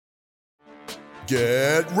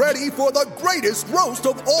Get ready for the greatest roast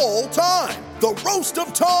of all time, the Roast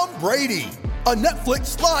of Tom Brady, a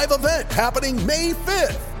Netflix live event happening May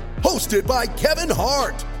 5th. Hosted by Kevin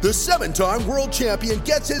Hart, the 7-time world champion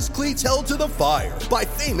gets his cleats held to the fire by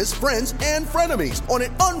famous friends and frenemies on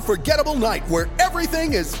an unforgettable night where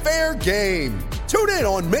everything is fair game. Tune in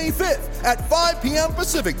on May 5th at 5 p.m.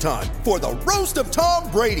 Pacific time for the Roast of Tom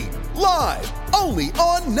Brady, live only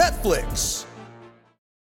on Netflix.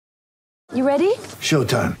 You ready?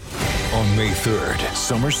 Showtime. On May 3rd,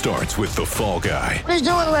 summer starts with The Fall Guy. Let's do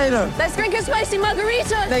it later. Let's drink a spicy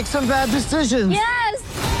margarita. Make some bad decisions. Yes!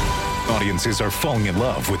 Audiences are falling in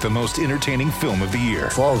love with the most entertaining film of the year.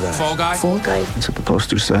 Fall Guy. Fall Guy? Fall guy. That's what the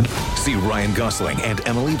poster said. See Ryan Gosling and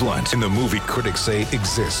Emily Blunt in the movie critics say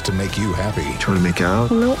exists to make you happy. Trying to make it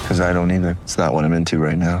out? Nope. Because I don't either. It's not what I'm into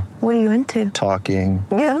right now. What are you into? Talking.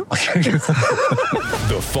 Yeah.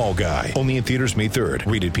 The Fall Guy. Only in theaters May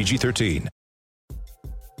 3rd. Rated PG-13.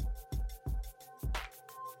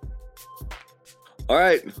 All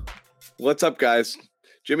right. What's up, guys?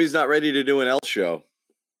 Jimmy's not ready to do an L show.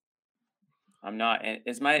 I'm not.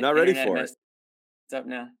 Is my Not ready for it. It's up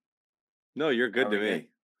now. No, you're good Are to we me. good?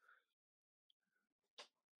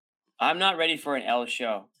 I'm not ready for an L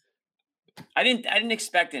show. I didn't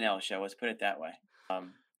expect an L show. Let's put it that way.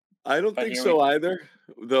 I don't But think here so we- either,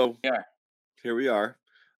 though. Yeah. Here we are.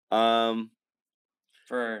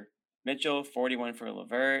 For Mitchell, 41 for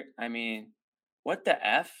Levert. I mean, what the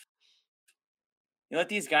F? You let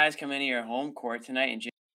these guys come into your home court tonight and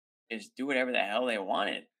just do whatever the hell they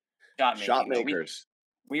wanted. Shot making. makers.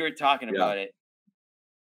 We were talking Yeah. about it.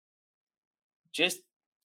 Just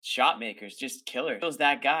shot makers, just killers. He was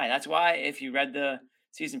that guy. That's why if you read the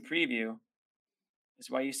season preview, that's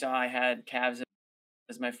why you saw I had Cavs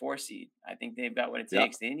as my 4 seed. I think they've got what it Yeah.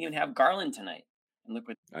 takes. They didn't even have Garland tonight. And look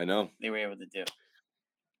what I know. they were able to do.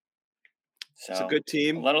 So It's a good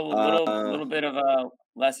team. a little bit of a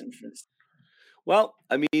lesson for this. Well,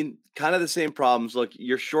 I mean, kind of the same problems. Look,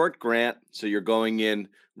 you're short Grant, so you're going in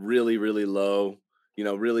really, really low.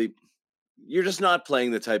 Really, you're just not playing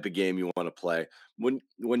the type of game you want to play.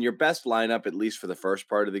 When your best lineup, at least for the first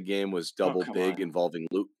part of the game, was double come big on. involving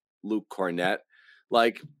Luke Cornett,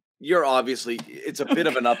 like you're obviously it's a bit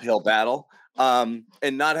of an uphill battle. And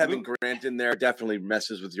not having Grant in there definitely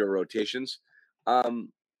messes with your rotations.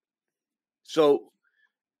 So.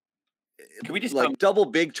 Can we just like double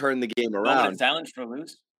big turn the game moment of around? silence for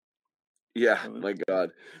Luz? Yeah, my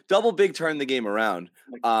God, double big turn the game around.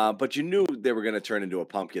 But you knew they were going to turn into a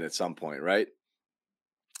pumpkin at some point, right?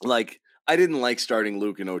 Like I didn't like starting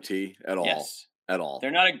Luke and OT at all. Yes. At all.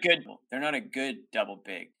 They're not a good double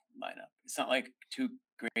big lineup. It's not like two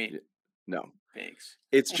great No, bigs.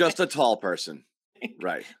 it's just a tall person,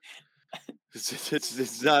 right?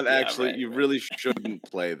 It's not Yeah, actually. right, You right. really shouldn't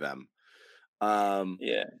play them.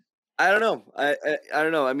 Yeah. I don't know. I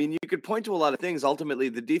don't know. I mean, you could point to a lot of things. Ultimately,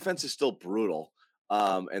 the defense is still brutal,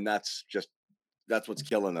 and that's what's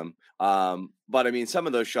killing them. But I mean, some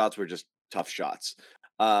of those shots were just tough shots.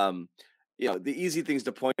 The easy things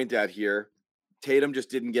to point at here: Tatum just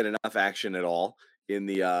didn't get enough action at all in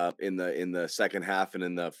the second half and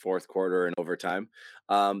in the fourth quarter and overtime.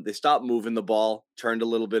 They stopped moving the ball, turned a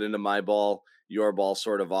little bit into my ball, your ball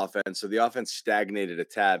sort of offense. So the offense stagnated a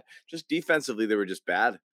tad. Just defensively, they were just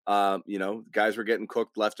bad. Guys were getting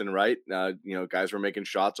cooked left and right. Guys were making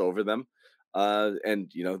shots over them.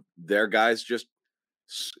 And their guys just,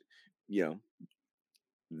 you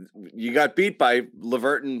got beat by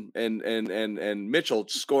Levert and Mitchell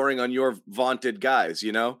scoring on your vaunted guys,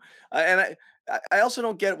 and I also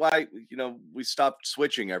don't get why, we stopped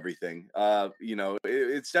switching everything.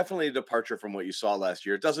 It's definitely a departure from what you saw last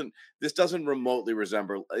year. This doesn't remotely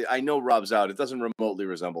resemble, I know Rob's out. It doesn't remotely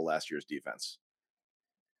resemble last year's defense.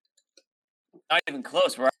 Not even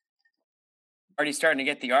close. We're already starting to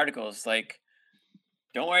get the articles like,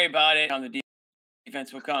 don't worry about it. On the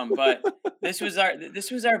defense will come. But this was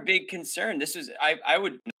our big concern.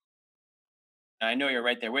 I know you're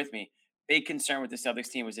right there with me. Big concern with the Celtics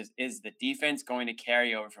team was is the defense going to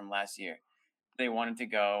carry over from last year? They wanted to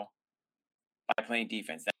go by playing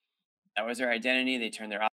defense. That was their identity. They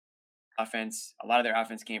turned their offense. A lot of their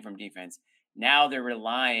offense came from defense. Now they're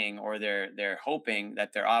relying or they're hoping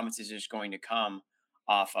that their offense is just going to come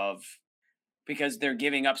off of, because they're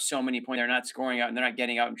giving up so many points. They're not scoring out and they're not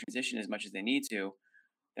getting out in transition as much as they need to.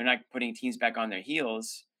 They're not putting teams back on their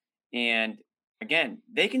heels. And again,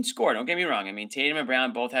 they can score. Don't get me wrong. I mean, Tatum and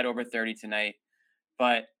Brown both had over 30 tonight,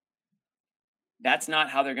 but that's not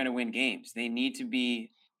how they're going to win games. They need to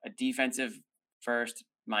be a defensive first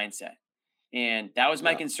mindset. And that was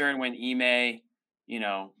my concern when Ime,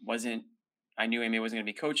 wasn't, I knew Ime wasn't going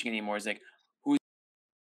to be coaching anymore. It's like, who's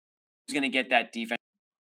going to get that defense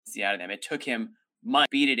out of them. It took him months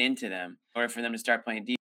to beat it into them in order for them to start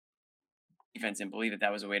playing defense and believe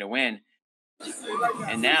that was a way to win.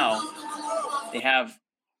 And now they have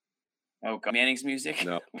Manning's music.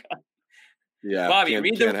 No. Yeah, Bobby,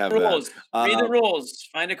 read the rules. Read the rules.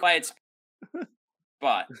 Find a quiet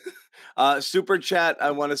spot. Super chat.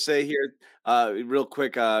 I want to say here, real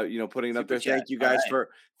quick. Putting it up there. Chat.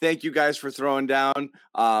 Thank you guys for throwing down.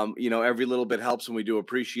 Every little bit helps, and we do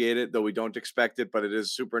appreciate it, though we don't expect it. But it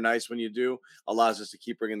is super nice when you do. Allows us to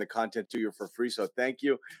keep bringing the content to you for free. So thank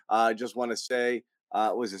you. I just want to say,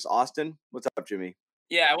 was this Austin? What's up, Jimmy?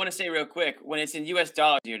 Yeah, I want to say real quick, when it's in U.S.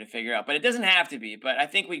 dollars here to figure out, but it doesn't have to be. But I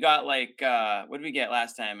think we got what did we get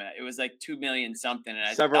last time? It was like 2 million something.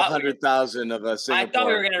 And several 100,000 of us. I thought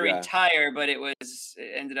we were going to retire, but it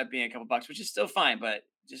ended up being a couple bucks, which is still fine. But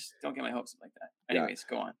just don't get my hopes up like that. Anyways,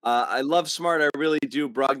 Go on. I love Smart. I really do.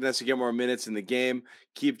 Brogdon has to get more minutes in the game.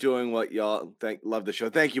 Keep doing what y'all love the show.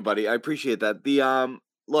 Thank you, buddy. I appreciate that.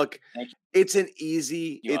 Look, it's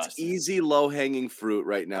easy low-hanging fruit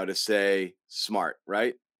right now to say Smart,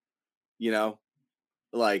 right?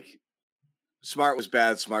 Smart was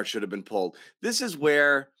bad. Smart should have been pulled. This is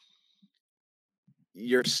where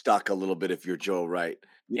you're stuck a little bit if you're Joe, right?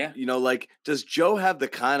 Yeah. Does Joe have the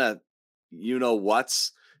kind of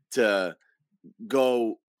what's to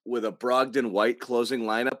go with a Brogdon White closing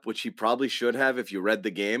lineup, which he probably should have if you read the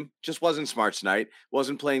game? Just wasn't Smart's night.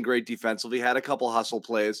 Wasn't playing great defensively. Had a couple hustle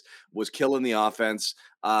plays. Was killing the offense.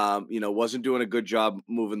 Wasn't doing a good job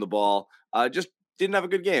moving the ball. Just didn't have a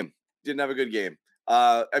good game.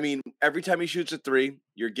 Every time he shoots a three,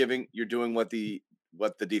 you're doing what the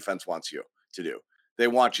defense wants you to do. They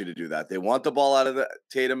want you to do that. They want the ball out of the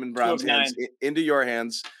Tatum and Brown's hands into your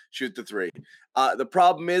hands. Shoot the three. The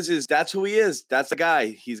problem is that's who he is. That's the guy.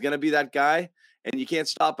 He's going to be that guy, and you can't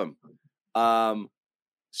stop him.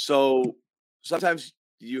 So sometimes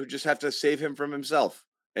you just have to save him from himself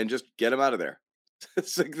and just get him out of there.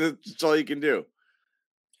 That's all you can do.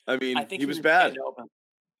 I think he was bad.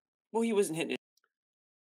 Well, he wasn't hitting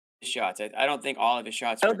his shots. I don't think all of his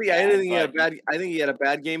shots. I think he had a bad. I think he had a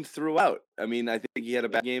bad game throughout. I think he had a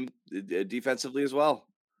bad game defensively as well.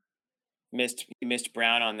 He missed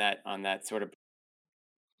Brown on that sort of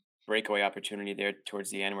breakaway opportunity there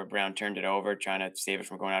towards the end where Brown turned it over, trying to save it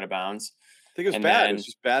from going out of bounds. I think it was bad. It was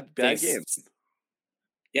just bad game.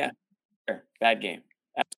 Yeah, sure. Bad game.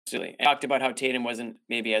 Absolutely. And talked about how Tatum wasn't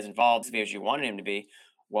maybe as involved as you wanted him to be.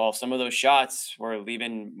 Well, some of those shots were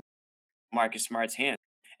leaving Marcus Smart's hand.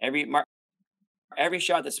 Every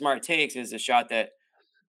shot that Smart takes is a shot that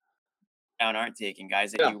Brown aren't taking.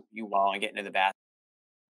 Guys that you wall and get into the basket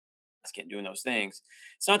doing those things.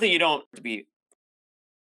 It's not that you don't have to be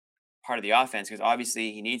part of the offense, because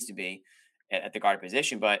obviously he needs to be at the guard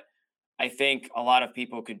position, but I think a lot of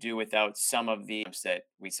people could do without some of the that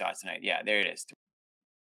we saw tonight. Yeah, there it is.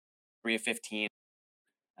 3 of 15.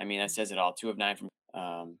 That says it all. 2 of 9 from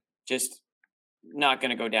just not going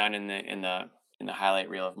to go down in the highlight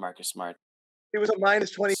reel of Marcus Smart. He was a minus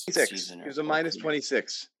 26. He was a minus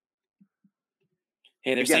 26.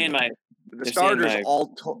 Hey, they're saying the starters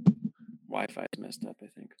all Wi-Fi is messed up, I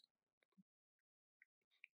think.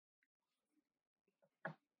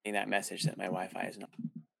 That message that my Wi-Fi is not.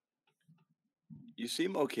 You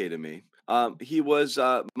seem okay to me. He was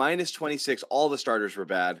minus 26. All the starters were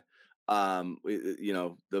bad.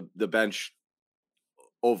 The bench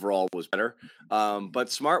overall was better.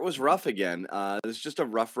 But Smart was rough again. It's just a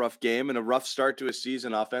rough game and a rough start to his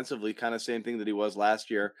season offensively. Kind of same thing that he was last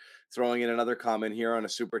year. Throwing in another comment here on a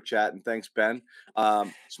super chat, and thanks, Ben.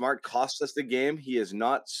 Smart cost us the game. He is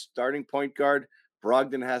not starting point guard.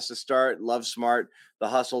 Brogdon has to start. Love Smart. The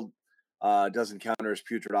hustle doesn't counter his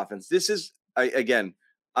putrid offense. This is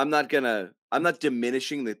I'm not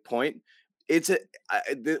diminishing the point.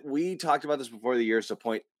 We talked about this before the year. It's a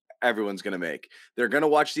point everyone's going to make. They're going to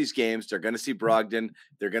watch these games. They're going to see Brogdon.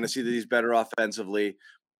 They're going to see that he's better offensively.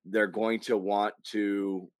 They're going to want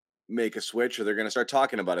to make a switch, or they're going to start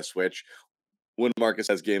talking about a switch when Marcus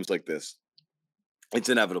has games like this. It's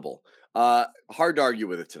inevitable. Hard to argue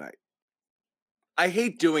with it tonight. I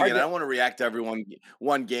hate doing it. I don't want to react to everyone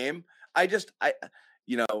one game. I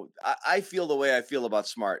feel the way I feel about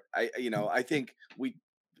Smart. I think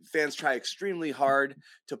fans try extremely hard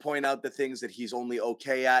to point out the things that he's only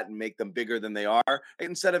okay at and make them bigger than they are,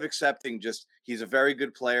 instead of accepting just he's a very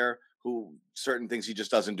good player who certain things he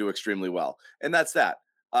just doesn't do extremely well. And that's that.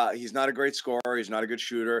 He's not a great scorer. He's not a good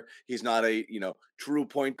shooter. He's not a, true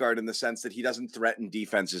point guard in the sense that he doesn't threaten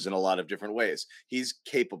defenses in a lot of different ways. He's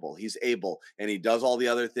capable, he's able, and he does all the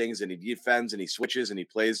other things, and he defends and he switches and he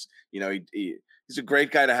plays, he's he's a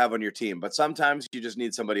great guy to have on your team. But sometimes you just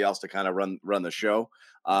need somebody else to kind of run the show.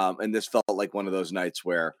 And this felt like one of those nights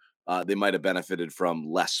where they might have benefited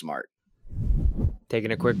from less Smart.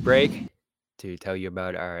 Taking a quick break to tell you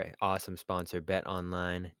about our awesome sponsor,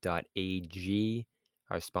 betonline.ag,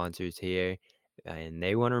 our sponsors here. And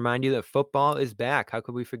they want to remind you that football is back. How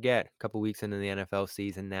could we forget? A couple weeks into the NFL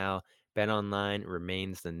season now, BetOnline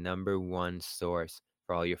remains the number one source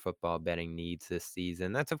for all your football betting needs this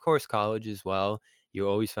season. That's, of course, college as well. You'll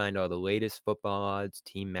always find all the latest football odds,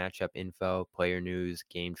 team matchup info, player news,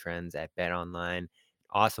 game trends at BetOnline.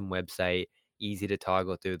 Awesome website, easy to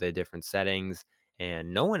toggle through the different settings,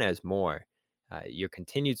 and no one has more. Your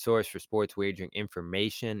continued source for sports wagering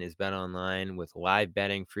information is BetOnline with live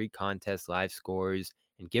betting, free contests, live scores,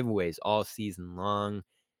 and giveaways all season long.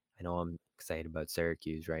 I know I'm excited about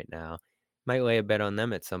Syracuse right now. Might lay a bet on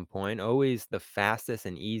them at some point. Always the fastest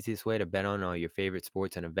and easiest way to bet on all your favorite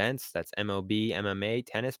sports and events. That's MLB, MMA,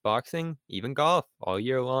 tennis, boxing, even golf all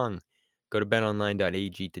year long. Go to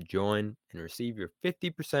betonline.ag to join and receive your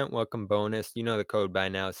 50% welcome bonus. You know the code by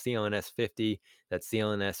now, CLNS50. That's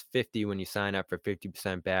CLNS50 when you sign up for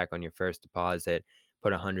 50% back on your first deposit.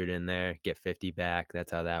 Put 100 in there, get 50 back.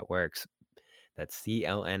 That's how that works. That's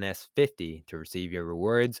CLNS50 to receive your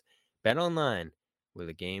rewards. Bet online where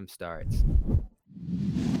the game starts.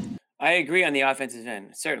 I agree on the offensive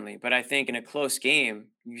end, certainly. But I think in a close game,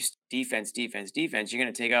 defense, you're going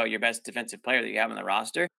to take out your best defensive player that you have on the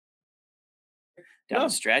roster down the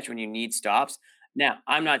stretch when you need stops. Now,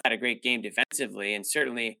 I'm not at a great game defensively, and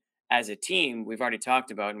certainly as a team, we've already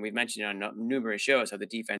talked about, and we've mentioned on numerous shows how the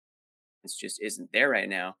defense just isn't there right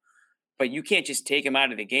now. But you can't just take him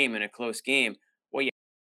out of the game in a close game. What you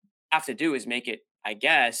have to do is make it, I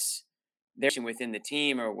guess, there's within the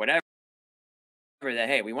team or whatever that,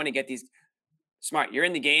 hey, we want to get these Smart. You're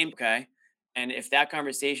in the game, okay? And if that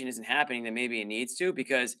conversation isn't happening, then maybe it needs to,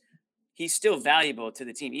 because he's still valuable to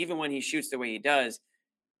the team. Even when he shoots the way he does,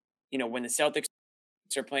 when the Celtics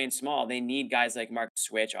are playing small, they need guys like Mark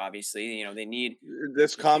Switch, obviously. They need...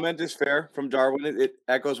 This comment is fair from Darwin. It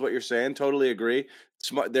echoes what you're saying. Totally agree.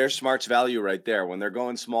 There's Smart's value right there. When they're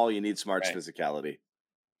going small, you need Smart's physicality.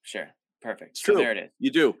 Sure. Perfect. It's true. So there it is.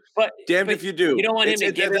 You do. But if you do. You don't want him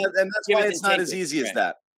to give it. And that's why it's not as easy as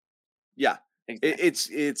that. Yeah. Exactly.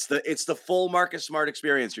 It's the full Marcus Smart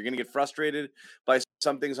experience. You're going to get frustrated by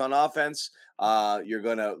some things on offense. You're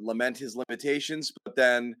going to lament his limitations, but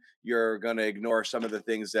then you're going to ignore some of the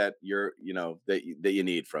things that that you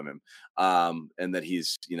need from him, and that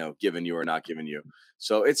he's given you or not given you.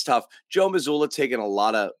 So it's tough. Joe Mazzulla taking a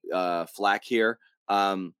lot of flack here.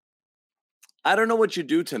 I don't know what you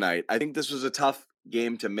do tonight. I think this was a tough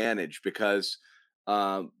game to manage because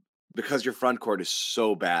your front court is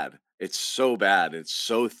so bad. It's so bad. It's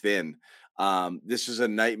so thin. This is a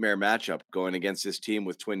nightmare matchup going against this team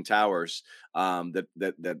with Twin Towers that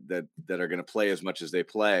are going to play as much as they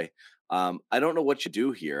play. I don't know what you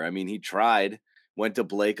do here. I mean, he went to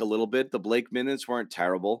Blake a little bit. The Blake minutes weren't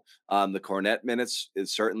terrible. The Cornette minutes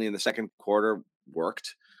certainly in the second quarter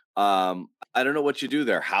worked. I don't know what you do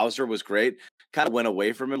there. Hauser was great. Kind of went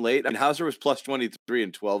away from him late. I mean, Hauser was plus 23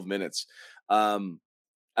 in 12 minutes.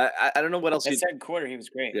 I don't know what else. That second quarter, he was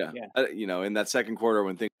great. Yeah. In that second quarter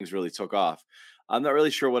when things really took off, I'm not really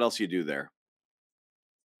sure what else you do there.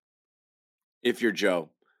 If you're Joe,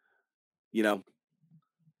 I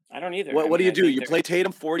don't either. What do you do? You play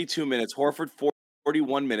Tatum 42 minutes, Horford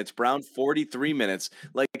 41 minutes, Brown 43 minutes.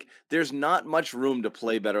 Like, there's not much room to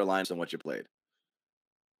play better lines than what you played.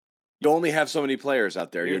 You only have so many players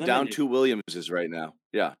out there. You're down 2 Williamses right now.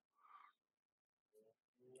 Yeah.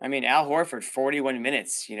 I mean, Al Horford, 41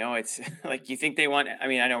 minutes. It's like, you think they want, I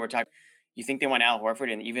know we're talking, you think they want Al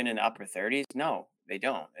Horford and even in the upper 30s? No, they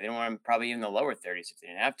don't. They don't want him probably in the lower 30s if they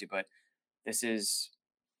didn't have to. But this is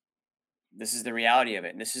the reality of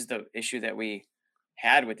it. And this is the issue that we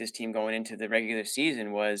had with this team going into the regular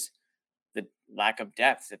season, was the lack of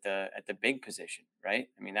depth at the big position, right?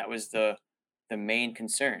 I mean, that was the main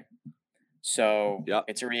concern. So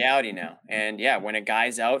It's a reality now. And when a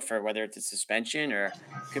guy's out for whether it's a suspension or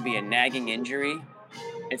could be a nagging injury,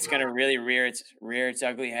 it's going to really rear its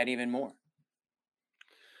ugly head even more.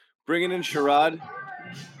 Bringing in Sherrod.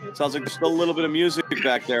 Sounds like there's still a little bit of music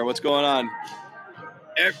back there. What's going on?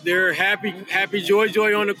 They're happy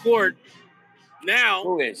joy on the court. Now,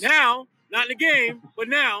 Who is? Now, not in the game, but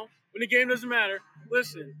now, when the game doesn't matter.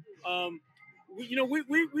 Listen, we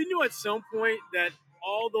knew at some point that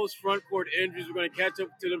all those front court injuries were going to catch up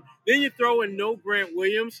to them. Then you throw in no Grant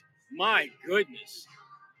Williams. My goodness.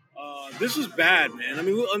 This is bad, man. I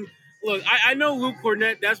mean, look, I know Luke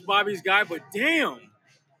Cornette, that's Bobby's guy, but damn.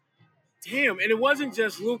 damn. And it wasn't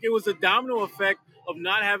just Luke. It was a domino effect of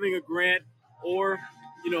not having a Grant or,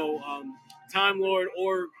 Time Lord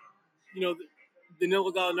or,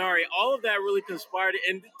 Danilo Gallinari. All of that really conspired.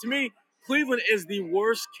 And to me, Cleveland is the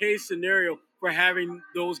worst case scenario for having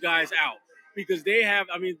those guys out because they have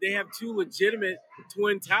two legitimate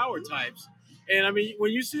twin tower types. And I mean,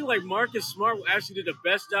 when you see like Marcus Smart actually did the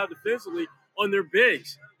best job defensively on their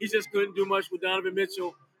bigs, he just couldn't do much with Donovan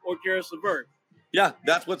Mitchell or Karis LeVert. Yeah,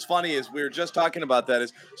 that's what's funny is we were just talking about that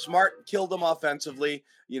is Smart killed them offensively.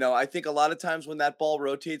 I think a lot of times when that ball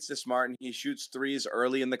rotates to Smart and he shoots threes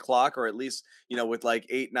early in the clock or at least, with like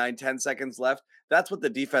 8, 9, 10 seconds left, that's what the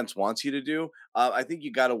defense wants you to do. I think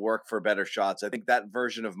you got to work for better shots. I think that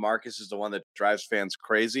version of Marcus is the one that drives fans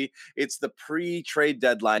crazy. It's the pre-trade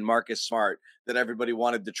deadline Marcus Smart that everybody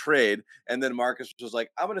wanted to trade. And then Marcus was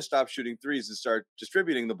like, I'm going to stop shooting threes and start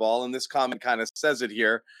distributing the ball. And this comment kind of says it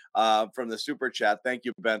here from the super chat. Thank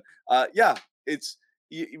you, Ben.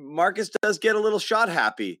 Marcus does get a little shot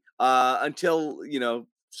happy until,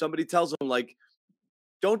 somebody tells him like,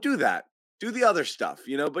 don't do that. Do the other stuff,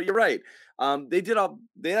 but you're right. They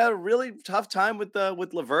had a really tough time with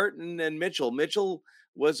LeVert and Mitchell. Mitchell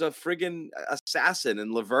was a friggin' assassin,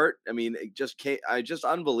 and LeVert, I mean, it just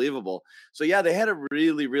unbelievable. So yeah, they had a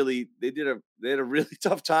really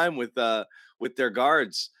tough time with their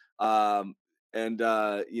guards. And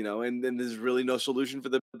there's really no solution for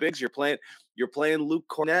the bigs. You're playing Luke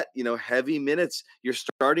Cornett, heavy minutes. You're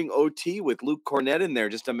starting OT with Luke Cornett in there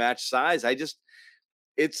just to match size.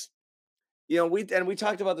 We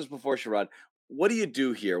talked about this before, Sherrod. What do you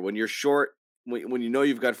do here when you're short, when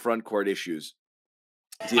you've got front court issues?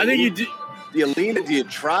 Do you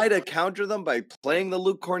try to counter them by playing the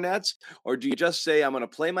Luke Cornetts, or do you just say, I'm going to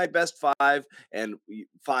play my best five and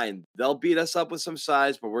fine, they'll beat us up with some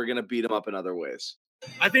size, but we're going to beat them up in other ways?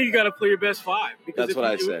 I think you got to play your best five. Because that's what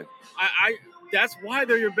I say. That's why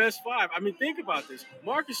they're your best five. I mean, think about this.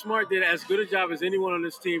 Marcus Smart did as good a job as anyone on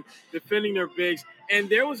this team defending their bigs. And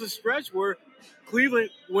there was a stretch where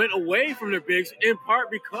Cleveland went away from their bigs in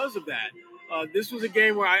part because of that. This was a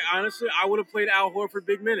game where I would have played Al Horford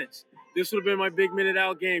big minutes. This would have been my big minute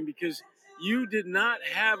Al game because you did not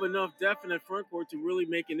have enough depth in that front court to really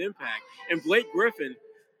make an impact. And Blake Griffin,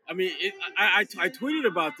 I mean, I tweeted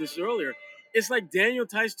about this earlier. It's like Daniel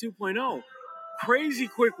Tice 2.0. Crazy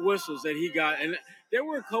quick whistles that he got. And there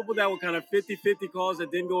were a couple that were kind of 50-50 calls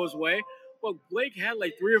that didn't go his way. But Blake had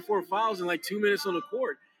like 3 or 4 fouls in like 2 minutes on the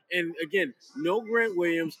court. And again, no Grant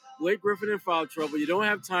Williams, Blake Griffin in foul trouble. You don't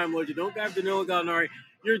have Time Lord. You don't have Danilo Gallinari.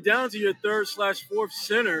 You're down to your 3rd/4th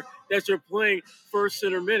center that you're playing first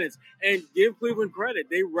center minutes. And give Cleveland credit.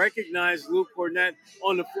 They recognized Luke Cornett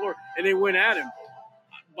on the floor, and they went at him.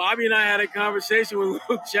 Bobby and I had a conversation when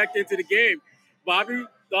Luke checked into the game. Bobby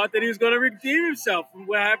thought that he was going to redeem himself from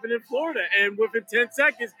what happened in Florida. And within 10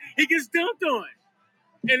 seconds, he gets dunked on.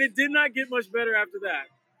 And it did not get much better after that.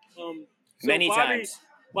 Many times.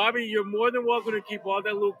 Bobby, you're more than welcome to keep all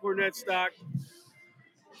that Luke Cornett stock.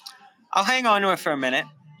 I'll hang on to it for a minute.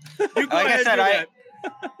 You go ahead, I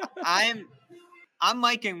said, I'm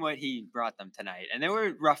liking what he brought them tonight. And there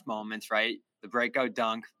were rough moments, right? The breakout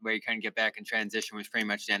dunk where he couldn't get back in transition was pretty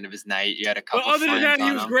much the end of his night. You had a couple. But other than that,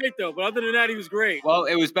 he was great, though. Well,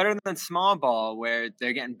 it was better than small ball where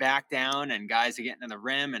they're getting back down and guys are getting to the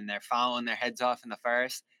rim and they're fouling their heads off in the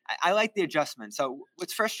first. I like the adjustment. So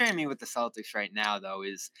what's frustrating me with the Celtics right now, though,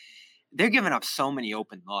 is they're giving up so many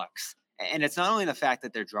open looks. And it's not only the fact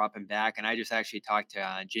that they're dropping back, and I just actually talked to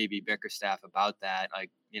JB Bickerstaff about that,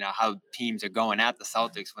 like, how teams are going at the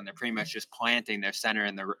Celtics when they're pretty much just planting their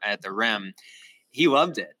center at the rim. He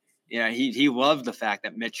loved it. He loved the fact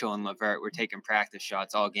that Mitchell and LeVert were taking practice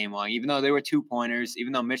shots all game long, even though they were 2-pointers,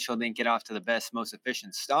 even though Mitchell didn't get off to the best, most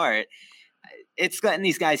efficient start. It's letting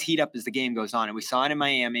these guys heat up as the game goes on. And we saw it in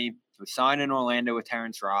Miami. We saw it in Orlando with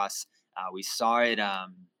Terrence Ross. We saw it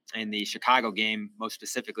in the Chicago game, most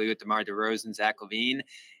specifically with DeMar DeRozan, Zach LaVine.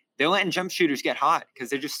 They're letting jump shooters get hot because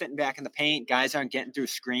they're just sitting back in the paint. Guys aren't getting through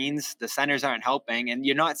screens. The centers aren't helping. And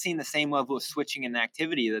you're not seeing the same level of switching and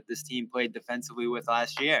activity that this team played defensively with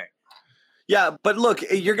last year. Yeah, but look,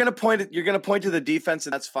 you're going to point to the defense,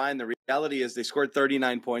 and that's fine. The reality is they scored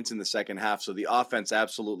 39 points in the second half, so the offense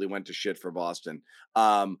absolutely went to shit for Boston.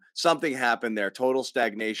 Something happened there, total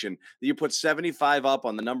stagnation. You put 75 up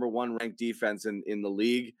on the number 1 ranked defense in the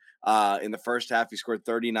league in the first half. You scored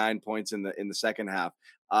 39 points in the second half.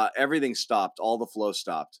 Everything stopped. All the flow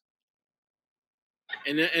stopped.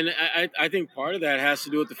 And I think part of that has to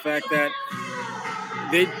do with the fact that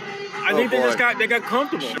they got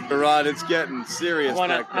comfortable. Rod, it's getting serious.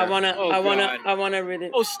 I wanna really.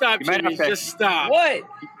 Oh, stop, Jimmy. Just stop. What?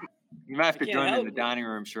 You You might have to can't join in help the it. dining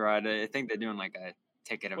room, Sherrod. I think they're doing like a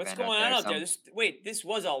ticket What's event going on out some- there? This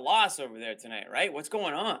was a loss over there tonight, right? What's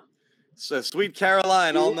going on? So Sweet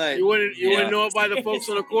Caroline all night. You wouldn't know it by the folks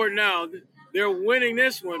on the court now. They're winning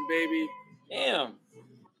this one, baby. Damn.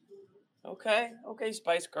 Okay,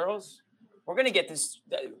 Spice Girls. We're gonna get this.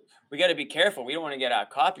 We got to be careful. We don't want to get a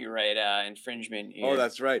copyright infringement here. Oh,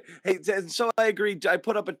 that's right. Hey, so I agree. I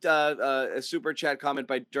put up a super chat comment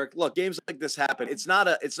by Dirk. Look, games like this happen. It's not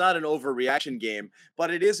an overreaction game, but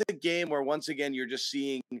it is a game where once again you're just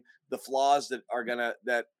seeing the flaws that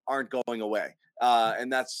aren't going away, and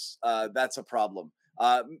that's a problem.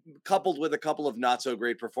 Coupled with a couple of not so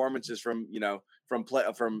great performances from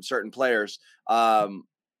certain players. But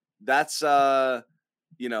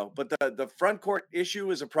the front court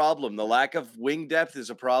issue is a problem. The lack of wing depth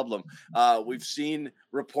is a problem. We've seen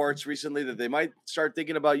reports recently that they might start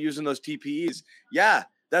thinking about using those TPEs. Yeah,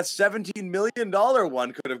 that $17 million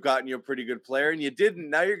one could have gotten you a pretty good player, and you didn't.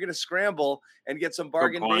 Now you're going to scramble and get some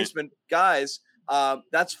bargain basement guys.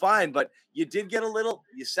 That's fine, but you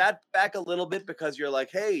sat back a little bit because you're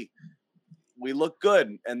like, hey, we look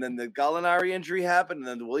good. And then the Gallinari injury happened, and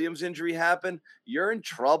then the Williams injury happened. You're in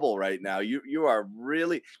trouble right now. You are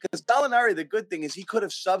really, because Gallinari, the good thing is he could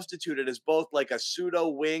have substituted as both like a pseudo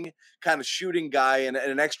wing kind of shooting guy and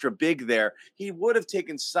an extra big there. He would have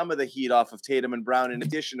taken some of the heat off of Tatum and Brown in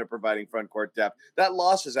addition to providing front court depth. That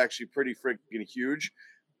loss is actually pretty freaking huge.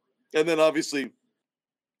 And then obviously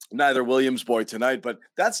neither Williams boy tonight, but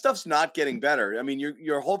that stuff's not getting better. I mean,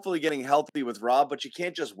 you're hopefully getting healthy with Rob, but you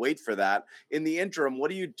can't just wait for that. In the interim, what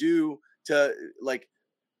do you do to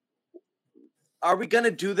are we going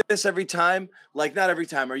to do this every time? Like, not every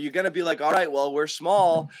time. Are you going to be like, all right, well, we're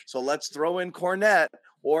small, so let's throw in Cornette,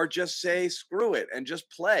 or just say, screw it and just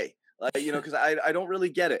play? Because I don't really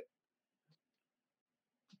get it.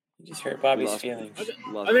 You just hurt Bobby's feelings. I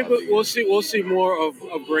think we'll see more of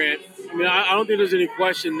Grant. I mean, I don't think there's any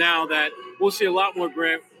question now that we'll see a lot more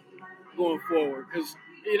Grant going forward. Because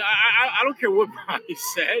I don't care what Bobby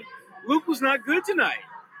said. Luke was not good tonight.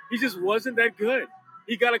 He just wasn't that good.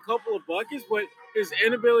 He got a couple of buckets, but his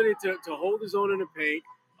inability to hold his own in the paint,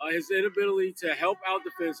 his inability to help out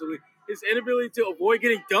defensively, his inability to avoid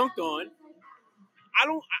getting dunked on.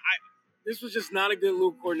 This was just not a good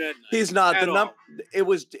Luke Cornette night. He's not. It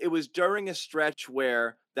was during a stretch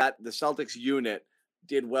where the Celtics unit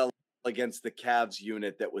did well against the Cavs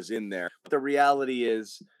unit that was in there. But the reality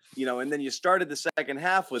is, and then you started the second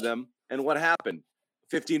half with him, and what happened?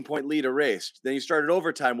 15-point lead erased. Then you started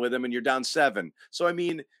overtime with him, and you're down 7. So I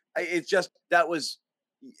mean, it's just that was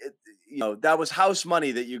house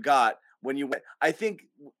money that you got when you went. I think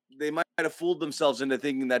they might have fooled themselves into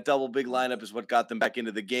thinking that double big lineup is what got them back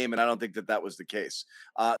into the game, and I don't think that was the case.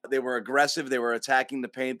 They were aggressive. They were attacking the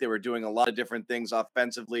paint. They were doing a lot of different things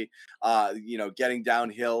offensively, getting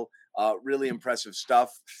downhill, really impressive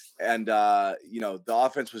stuff. And, the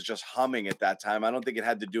offense was just humming at that time. I don't think it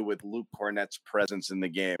had to do with Luke Cornette's presence in the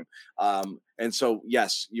game. And so,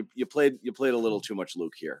 yes, you played a little too much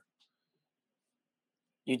Luke here.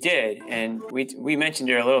 You did, and we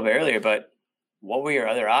mentioned it a little bit earlier, but what were your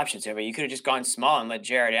other options? I mean, you could have just gone small and let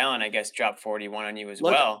Jared Allen, I guess, drop 41 on you as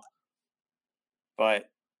well. But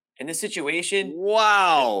in this situation,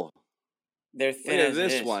 wow, they're thin as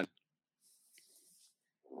this one.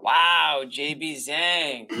 Wow, JB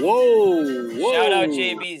Zhang. Whoa. Shout out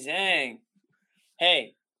JB Zhang.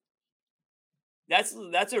 Hey, that's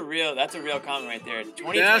a real comment right there.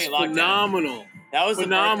 2020 That's lockdown. Phenomenal. That was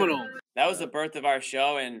phenomenal. That was the birth of our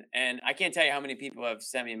show, and I can't tell you how many people have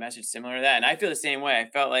sent me a message similar to that, and I feel the same way. I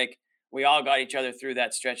felt like we all got each other through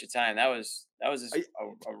that stretch of time. That was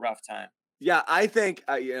a rough time. Yeah, I think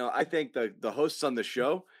the hosts on the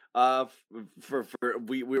show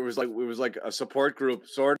we was like a support group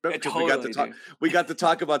sort of, because totally, we got to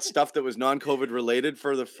talk about stuff that was non-COVID related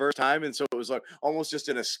for the first time, and so it was like almost just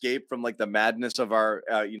an escape from like the madness of our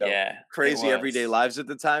crazy everyday lives at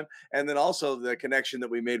the time, and then also the connection that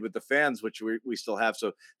we made with the fans, which we still have.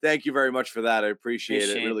 So thank you very much for that. I appreciate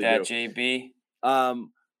it. Really that, do. JB.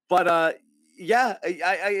 But yeah,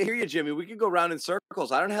 I hear you, Jimmy. We could go around in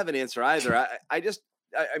circles. I don't have an answer either. I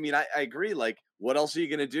mean, I agree. Like, what else are you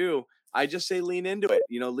going to do? I just say lean into it.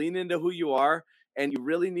 Lean into who you are, and you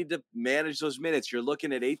really need to manage those minutes. You're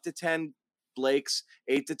looking at 8 to 10 Blakes,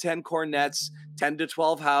 8 to 10 Cornettes, 10 to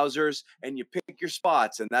 12 Hausers, and you pick your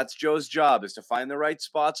spots. And that's Joe's job, is to find the right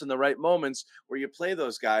spots and the right moments where you play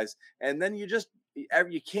those guys. And then you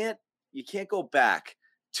can't go back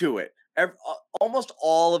to it. Almost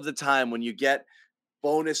all of the time when you get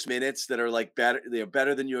bonus minutes that are like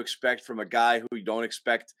better than you expect from a guy who you don't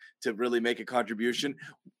expect to really make a contribution,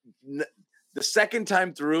 the second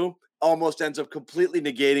time through, almost ends up completely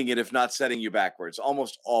negating it, if not setting you backwards,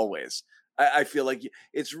 almost always. I feel like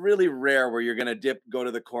it's really rare where you're going to go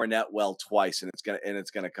to the cornet well twice, and it's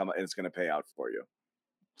going to pay out for you.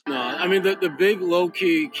 No, I mean, the big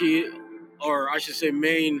key, or I should say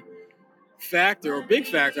main factor, or big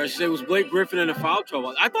factor, I should say, was Blake Griffin in the foul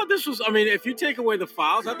trouble. I thought this was, I mean, if you take away the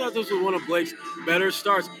fouls, I thought this was one of Blake's better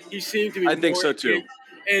starts. He seemed to be I think so too.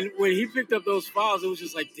 And when he picked up those fouls, it was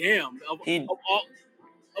just like, damn.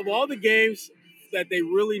 Of all the games that they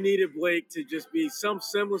really needed Blake to just be some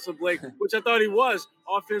semblance of Blake, which I thought he was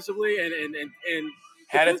offensively and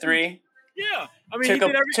had a three. Yeah, I mean,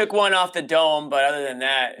 took one off the dome, but other than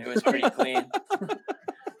that, it was pretty clean.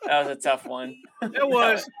 That was a tough one. It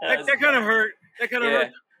was. That kind of hurt. That kind of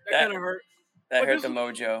hurt. That hurt the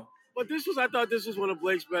mojo. But I thought this was one of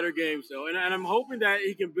Blake's better games, though. And I'm hoping that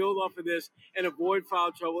he can build off of this and avoid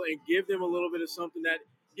foul trouble and give them a little bit of something that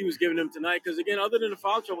he was giving them tonight. Because, again, other than the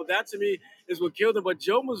foul trouble, that to me is what killed him. But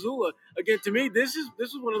Joe Mazzulla, again, to me, this is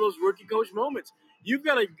one of those rookie coach moments. You've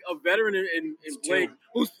got a veteran in Blake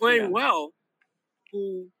who's playing well,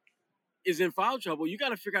 who is in foul trouble. You got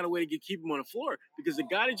to figure out a way to keep him on the floor, because the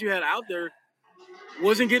guy that you had out there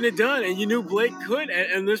wasn't getting it done, and you knew Blake could.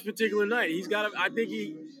 And this particular night,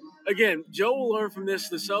 again, Joe will learn from this.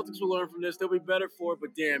 The Celtics will learn from this. They'll be better for it.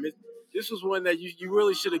 But damn, this was one that you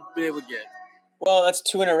really should have been able to get. Well, that's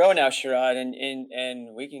 2 in a row now, Sherrod,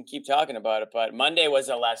 and we can keep talking about it. But Monday was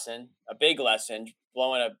a big lesson,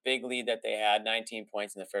 blowing a big lead that they had, 19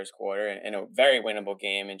 points in the first quarter, in a very winnable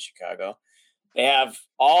game in Chicago. They have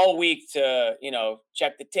all week to,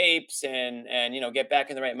 check the tapes and get back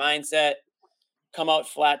in the right mindset, come out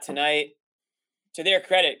flat tonight. To their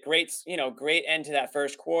credit, great end to that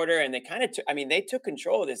first quarter. And they kind of they took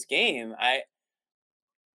control of this game.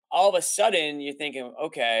 All of a sudden you're thinking,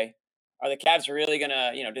 okay, are the Cavs really going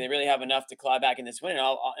to, do they really have enough to claw back in this win?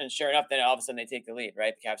 And sure enough, then all of a sudden they take the lead,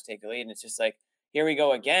 right? The Cavs take the lead, and it's just like, here we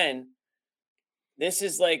go again. This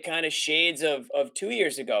is like kind of shades of 2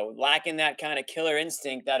 years ago, lacking that kind of killer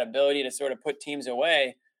instinct, that ability to sort of put teams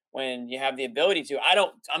away when you have the ability to.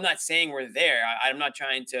 I'm not saying we're there. I'm not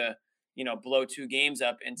trying to, blow 2 games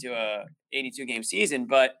up into a 82-game season,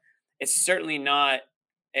 but it's certainly not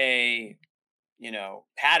a,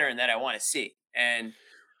 pattern that I want to see. And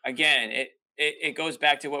again, it goes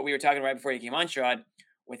back to what we were talking right before you came on, Sherrod.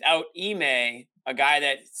 Without Ime, a guy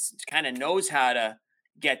that kind of knows how to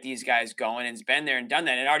get these guys going and's been there and done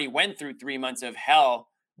that, and already went through 3 months of hell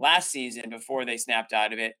last season before they snapped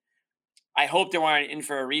out of it. I hope they weren't in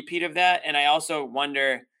for a repeat of that. And I also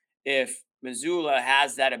wonder if Mazzulla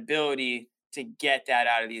has that ability to get that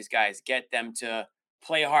out of these guys, get them to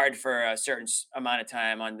play hard for a certain amount of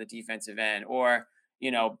time on the defensive end, or,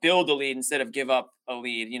 build a lead instead of give up a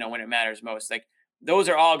lead, when it matters most. Like, those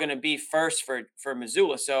are all going to be first for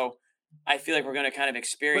Mazzulla. So I feel like we're going to kind of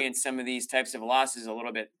experience some of these types of losses a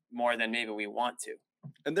little bit more than maybe we want to.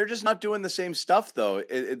 And they're just not doing the same stuff, though.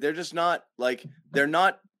 They're just not they're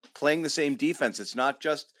not playing the same defense. It's not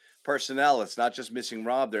just personnel. It's not just missing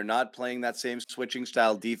Rob. They're not playing that same switching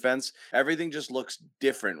style defense. Everything just looks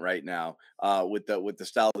different right now with the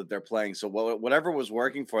style that they're playing. So whatever was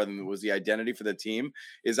working for them, it was the identity for the team,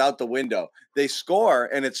 is out the window. They score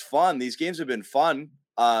and it's fun. These games have been fun.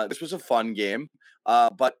 This was a fun game.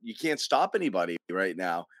 But you can't stop anybody right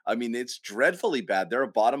now. I mean, it's dreadfully bad. They're a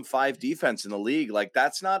bottom 5 defense in the league. Like,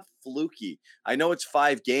 that's not fluky. I know it's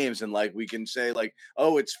 5 games and we can say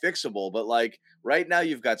oh, it's fixable, but right now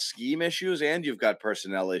you've got scheme issues and you've got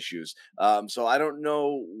personnel issues. So I don't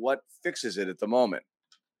know what fixes it at the moment.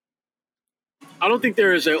 I don't think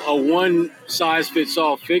there is a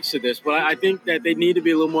one-size-fits-all fix to this, but I think that they need to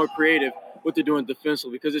be a little more creative what they're doing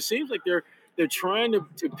defensively, because it seems like they're trying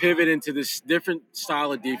to pivot into this different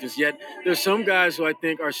style of defense, yet there's some guys who I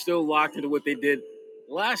think are still locked into what they did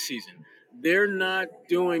last season. They're not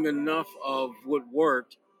doing enough of what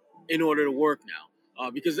worked in order to work now.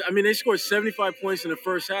 Because, they scored 75 points in the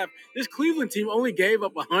first half. This Cleveland team only gave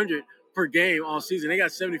up 100 per game all season. They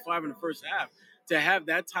got 75 in the first half. To have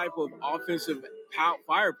that type of offensive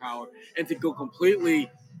firepower and to go completely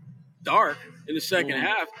dark in the second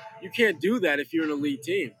half, you can't do that if you're an elite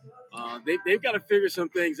team. They've got to figure some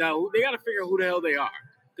things out. They got to figure out who the hell they are,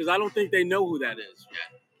 because I don't think they know who that is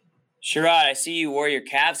yet. Sherrod, I see you wore your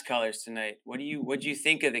Cavs colors tonight. What do you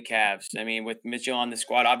think of the Cavs? With Mitchell on the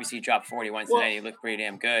squad, obviously he dropped 41 today. He looked pretty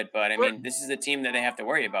damn good. But, this is a team that they have to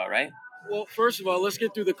worry about, right? Well, first of all, let's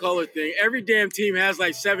get through the color thing. Every damn team has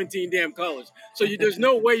 17 damn colors. So there's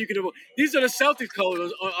no way you can avoid. These are the Celtics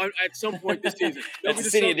colors at some point this season. That's the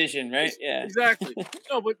City Edition, right? Yeah. Exactly.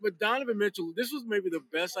 No, but Donovan Mitchell, this was maybe the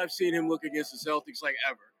best I've seen him look against the Celtics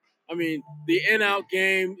ever. I mean, the in-out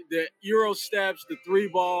game, the Euro steps, the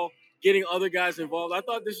 3-ball, getting other guys involved. I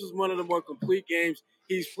thought this was one of the more complete games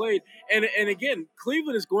he's played. And again,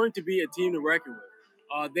 Cleveland is going to be a team to reckon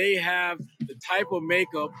with. They have the type of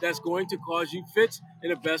makeup that's going to cause you fits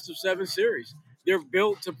in a best-of-7 series. They're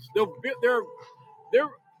built to they're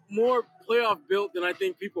more playoff built than I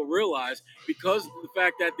think people realize because of the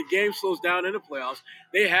fact that the game slows down in the playoffs.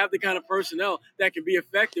 They have the kind of personnel that can be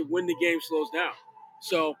effective when the game slows down.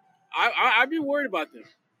 So I'd be worried about them.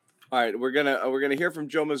 All right, we're gonna hear from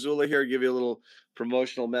Joe Mazzulla here, give you a little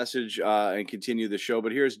promotional message, and continue the show.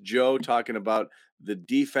 But here's Joe talking about the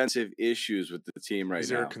defensive issues with the team right now. Is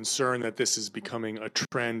there a concern that this is becoming a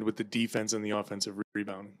trend with the defense and the offensive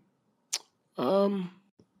rebounding?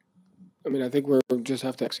 I mean, I think we just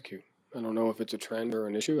have to execute. I don't know if it's a trend or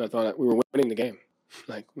an issue. I thought we were winning the game,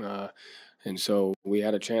 and so we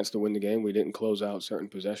had a chance to win the game. We didn't close out certain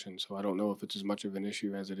possessions, so I don't know if it's as much of an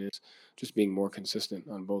issue as it is just being more consistent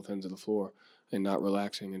on both ends of the floor and not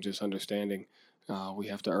relaxing and just understanding we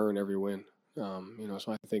have to earn every win.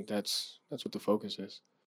 So I think that's what the focus is.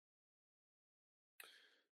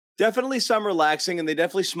 Definitely some relaxing, and they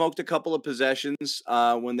definitely smoked a couple of possessions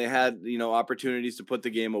when they had, opportunities to put the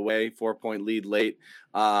game away, 4-point lead late.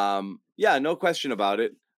 Yeah, no question about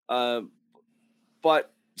it.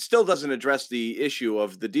 But still doesn't address the issue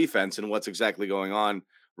of the defense and what's exactly going on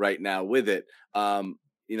right now with it.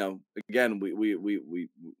 Again,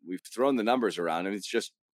 we've thrown the numbers around, and it's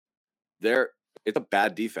just it's a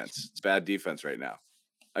bad defense. It's bad defense right now.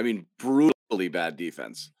 I mean, brutally bad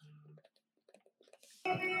defense.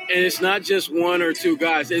 And it's not just one or two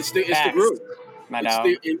guys. It's the group.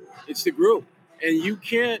 It's the group. And you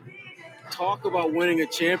can't talk about winning a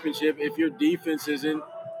championship if your defense isn't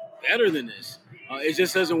better than this. It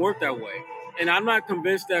just doesn't work that way. And I'm not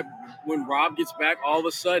convinced that when Rob gets back, all of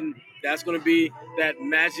a sudden that's going to be that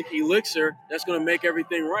magic elixir that's going to make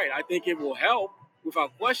everything right. I think it will help.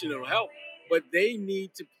 Without question, it'll help. But they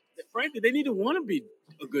need to want to be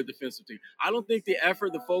a good defensive team. I don't think the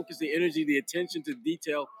effort, the focus, the energy, the attention to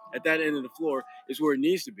detail at that end of the floor is where it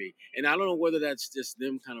needs to be. And I don't know whether that's just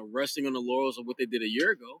them kind of resting on the laurels of what they did a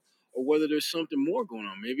year ago or whether there's something more going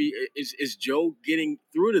on. Maybe it's Joe getting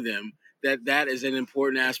through to them that is an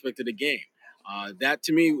important aspect of the game. That,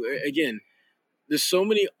 to me, again, there's so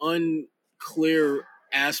many unclear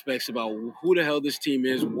aspects about who the hell this team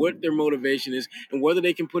is, what their motivation is, and whether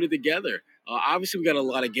they can put it together. Obviously, we got a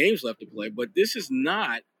lot of games left to play, but this is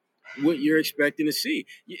not what you're expecting to see.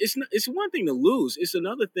 It's one thing to lose. It's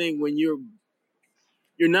another thing when you're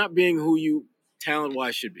not being who you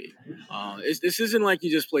talent-wise should be. This isn't like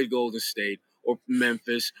you just played Golden State or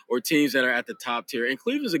Memphis or teams that are at the top tier. And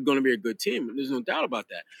Cleveland's going to be a good team. There's no doubt about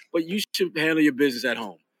that. But you should handle your business at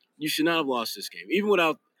home. You should not have lost this game. Even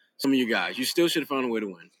without some of you guys, you still should have found a way to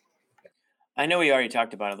win. I know we already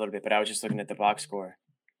talked about it a little bit, but I was just looking at the box score.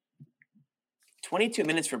 22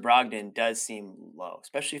 minutes for Brogdon does seem low,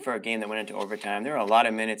 especially for a game that went into overtime. There were a lot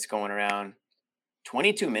of minutes going around.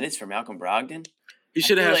 22 minutes for Malcolm Brogdon? You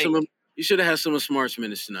should have had some of Smart's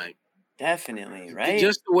minutes tonight. Definitely, right?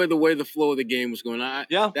 Just the way the flow of the game was going.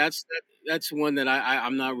 That's one that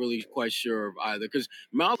I'm not really quite sure of either. Because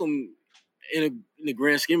Malcolm, in the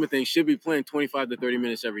grand scheme of things, should be playing 25 to 30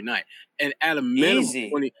 minutes every night, and at a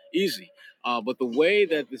minimum, easy. But the way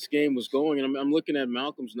that this game was going, and I'm looking at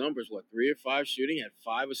Malcolm's numbers, 3 or 5 shooting, had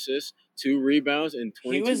 5 assists, 2 rebounds, and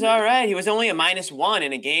 22. He was all right. He was only a -1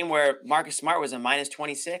 in a game where Marcus Smart was a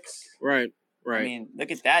 -26. Right. I mean,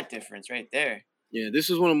 look at that difference right there. Yeah, this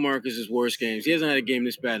was one of Marcus's worst games. He hasn't had a game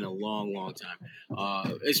this bad in a long, long time.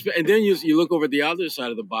 And then you look over at the other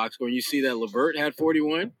side of the box score and you see that LeVert had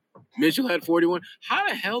 41, Mitchell had 41. How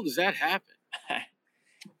the hell does that happen?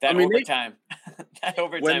 Overtime.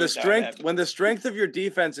 When the strength of your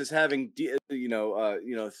defense is having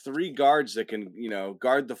 3 guards that can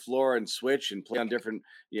guard the floor and switch and play on different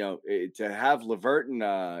to have LeVert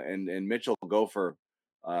and Mitchell go for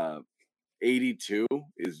 82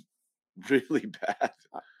 is really bad.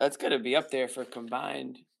 That's gonna be up there for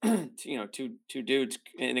combined, two dudes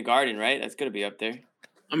in the Garden, right? That's gonna be up there.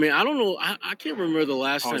 I mean, I don't know. I can't remember the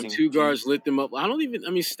last time 2 guards lit them up.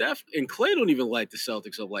 Steph and Klay don't even light the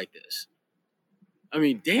Celtics up like this. I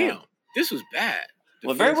mean, damn, this was bad.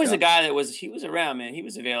 LeVert was a guy that was around, man. He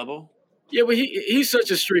was available. Yeah, but he's such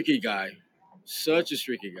a streaky guy. Such a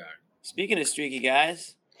streaky guy. Speaking of streaky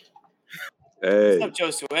guys. Hey. What's up,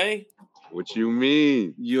 Josue? What you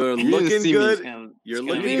mean? You're looking good. You're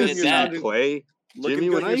looking good. You're not play. Jimmy,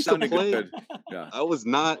 when I used to play, good. Yeah. I was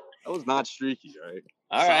not streaky, right?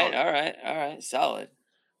 All right. Solid.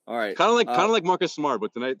 All right. Kind of like Marcus Smart,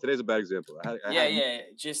 but today's a bad example. Yeah,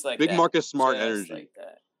 just like big that. Marcus Smart just energy. Like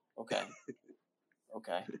that. Okay.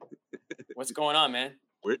 What's going on, man?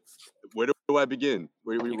 Where do I begin?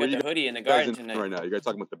 Where You got the hoodie in the guys garden tonight. right now? You guys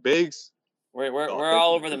talking about the bigs? We're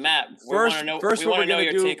all over the map. We want to know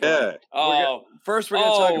your take on it. First, we're gonna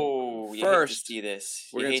talk. You hate to see this.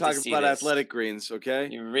 We're gonna talk about Athletic Greens. Okay.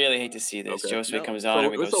 You really hate to see this. Okay. Josue comes on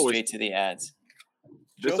and we go straight to the ads.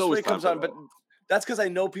 Josue comes on, but that's because I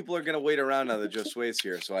know people are gonna wait around now that Josue's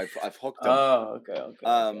here, so I've hooked them. Oh,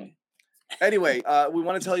 okay. Anyway, we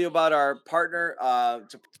want to tell you about our partner.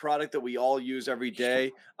 It's a product that we all use every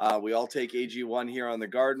day. We all take AG1 here on the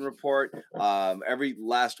Garden Report. Every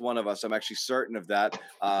last one of us, I'm actually certain of that.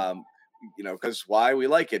 Because why? We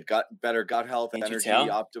like it. Better gut health, energy,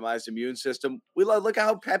 optimized immune system. We look at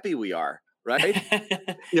how peppy we are, right?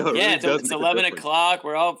 It's 11 o'clock.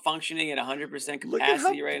 We're all functioning at 100%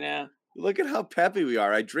 capacity right now. Look at how peppy we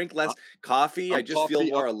are. I drink less coffee. I just feel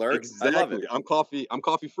more alert. Exactly. I love it. I'm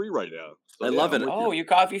coffee free right now. So I love it. Oh, you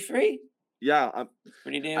coffee free? Yeah.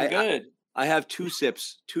 Pretty damn good. I have two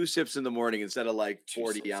sips in the morning instead of like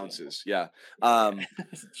 40 ounces. Yeah.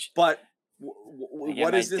 But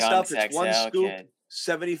what is this stuff? It's one scoop.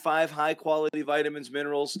 75 high quality vitamins,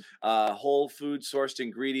 minerals, whole food sourced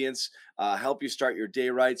ingredients, help you start your day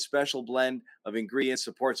right. Special blend of ingredients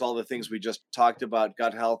supports all the things we just talked about: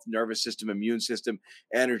 gut health, nervous system, immune system,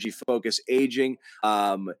 energy, focus, aging.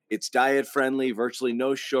 It's diet friendly, virtually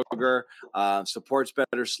no sugar, supports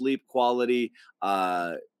better sleep quality.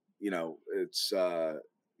 It's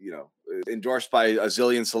endorsed by a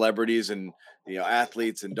zillion celebrities and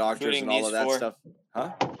athletes and doctors and all of that stuff.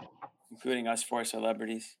 Huh? Including us 4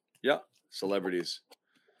 celebrities. Yeah, celebrities.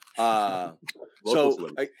 Again,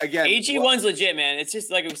 AG1's legit, man. It's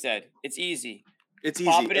just like we said. It's easy. It's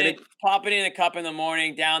easy. Pop it in a cup in the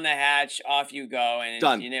morning, down the hatch, off you go, and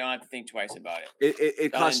done. You don't have to think twice about it.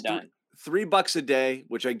 It costs $3 a day,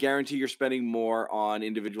 which I guarantee you're spending more on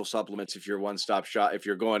individual supplements if you're one-stop shop. If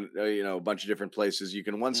you're going, a bunch of different places, you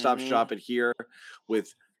can one-stop shop it here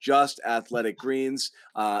with just Athletic Greens.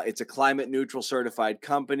 It's a climate neutral certified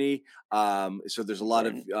company. So there's a lot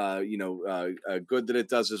of, good that it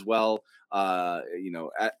does as well.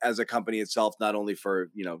 As a company itself, not only for,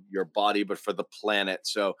 your body, but for the planet.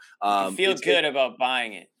 So you feel good about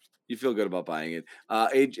buying it. You feel good about buying it.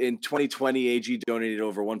 In 2020, AG donated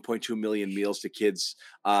over 1.2 million meals to kids.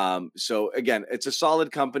 So again, it's a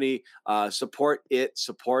solid company. Support it,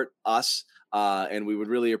 support us. And we would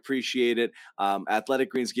really appreciate it.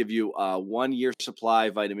 Athletic Greens give you a 1-year supply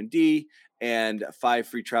of vitamin D and 5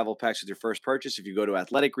 free travel packs with your first purchase if you go to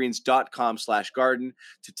athleticgreens.com/garden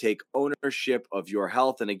to take ownership of your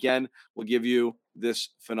health. And again, we'll give you this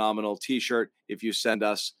phenomenal t-shirt if you send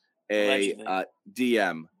us a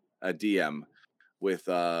DM with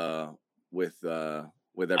everything.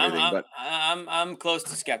 But I'm close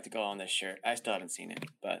to skeptical on this shirt. I still haven't seen it,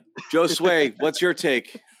 but Josue, what's your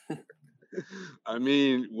take? I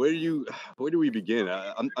mean, where do we begin?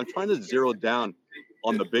 I'm trying to zero down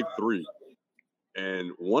on the big 3,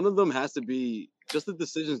 and one of them has to be just the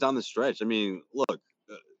decisions down the stretch. I mean, look,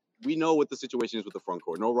 we know what the situation is with the front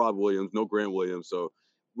court. No Rob Williams, no Grant Williams, so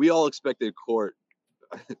we all expected Kornet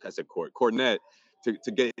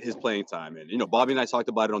to get his playing time. And Bobby and I talked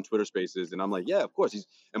about it on Twitter Spaces, and I'm like, yeah, of course.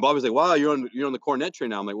 And Bobby's like, wow, you're on the Kornet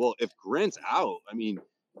train now. I'm like, well, if Grant's out, I mean,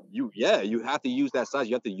 you have to use that size.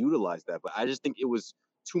 You have to utilize that. But I just think it was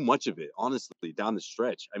too much of it, honestly, down the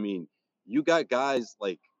stretch. I mean, you got guys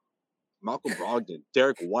like Malcolm Brogdon,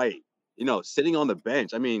 Derek White, sitting on the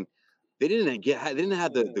bench. I mean, they didn't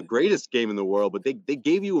have the greatest game in the world, but they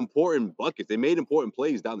gave you important buckets. They made important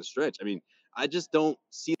plays down the stretch. I mean, I just don't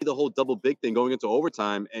see the whole double big thing going into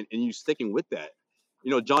overtime and you sticking with that.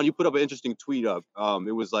 John, you put up an interesting tweet up.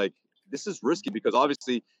 It was like, this is risky because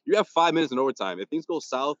obviously you have 5 minutes in overtime. If things go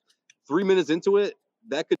south, 3 minutes into it,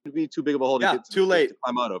 that could be too big of a hole to too late to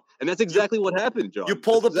climb out of. And that's exactly what happened, John. You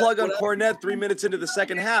pull the plug on Kornet 3 minutes into the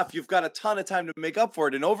second half. You've got a ton of time to make up for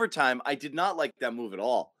it. In overtime, I did not like that move at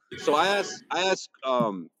all. So I asked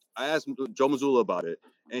Joe Mazzulla about it,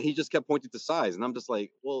 and he just kept pointing to size, and I'm just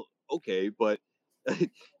like, well, okay, but the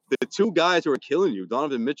 2 guys who are killing you,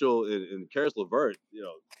 Donovan Mitchell and Karis LeVert,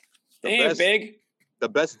 the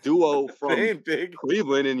best duo from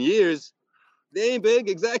Cleveland in years. They ain't big,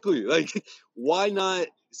 exactly. Like, why not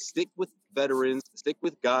stick with veterans, stick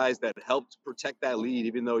with guys that helped protect that lead,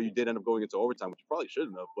 even though you did end up going into overtime, which you probably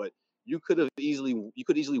shouldn't have, but you could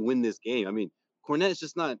easily win this game. I mean, Kornet is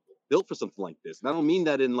just not built for something like this. And I don't mean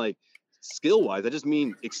that in like skill-wise. I just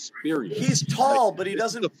mean experience. He's tall, but he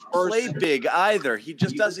doesn't play big either. He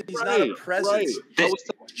just doesn't. He's not a presence. Right.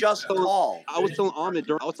 Just tall. I was telling Ahmed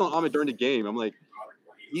during the game. I'm like,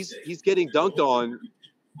 he's getting dunked on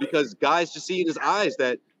because guys just see in his eyes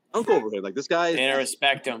that Unk over here. Like this guy. They don't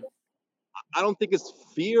respect him. I don't think it's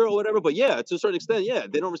fear or whatever, but yeah, to a certain extent, yeah,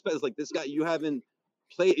 they don't respect. It's like this guy. You haven't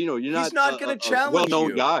played. You know, you're He's not going to challenge well-known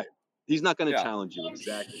you. guy. He's not going to challenge you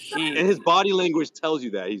exactly. And his body language tells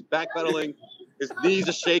you that he's backpedaling. His knees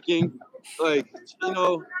are shaking. Like, you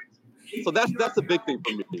know. So that's the big thing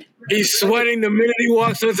for me. He's sweating the minute he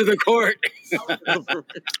walks onto the court.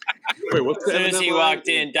 Wait, what's As soon as he Eminem walked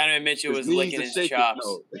line? in, Donovan Mitchell was His knees licking are his shaking. chops.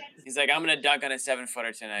 No. He's like, I'm going to dunk on a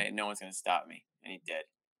 7-footer tonight, and no one's going to stop me. And he did.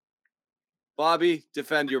 Bobby,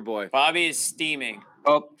 defend your boy. Bobby is steaming.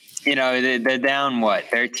 Well, you know, they're down,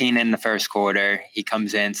 13 in the first quarter. He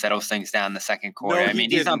comes in, settles things down in the second quarter. No, I mean,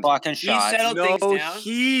 he's not didn't. blocking He shots. settled things down.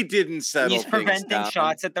 He didn't settle He's things preventing down.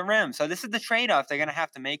 shots at the rim. So this is the trade-off they're going to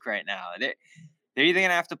have to make right now. They're either going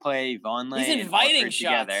to have to play Vonleh He's and inviting Horford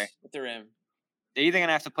shots together. at the rim. They're either going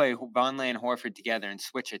to have to play Vonleh and Horford together and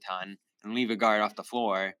switch a ton and leave a guard off the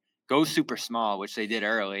floor, go super small, which they did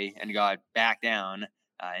early, and got back down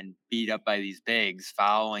and beat up by these bigs,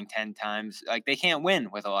 fouling 10 times. Like, they can't win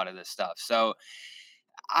with a lot of this stuff. So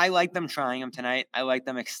I like them trying him tonight. I like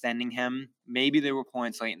them extending him. Maybe there were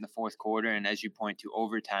points late in the fourth quarter, and as you point to,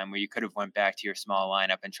 overtime, where you could have went back to your small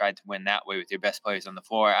lineup and tried to win that way with your best players on the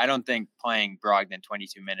floor. I don't think playing Brogdon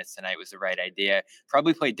 22 minutes tonight was the right idea.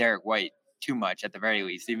 Probably play Derek White too much at the very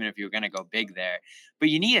least, even if you were going to go big there. But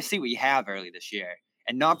you need to see what you have early this year.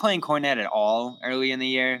 And not playing Kornet at all early in the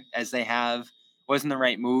year, as they have, wasn't the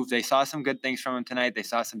right move. They saw some good things from him tonight. They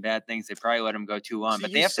saw some bad things. They probably let him go too long. So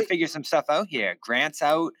but they have to say- figure some stuff out here. Grant's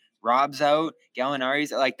out. Rob's out.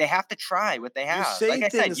 Gallinari's like, they have to try what they You have. say Like I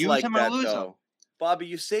said, things use like him or that, lose him. though. Bobby,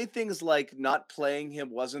 you say things like not playing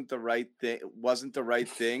him wasn't the right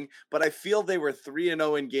thing, but I feel they were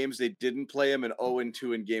 3-0 in games they didn't play him and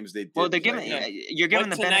 0-2 in games they did. Well, they're play giving him. you're giving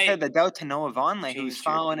What the benefit tonight of the doubt to Noah Vonleh, who's changed your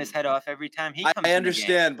following his head off every time he comes in the I game.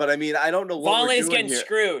 understand, but I mean, I don't know what we're Vonleh's doing getting here.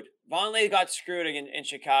 screwed. Vonleh got screwed in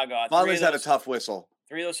Chicago. Vonleh's had a tough whistle.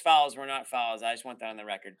 3 of those fouls were not fouls. I just want that on the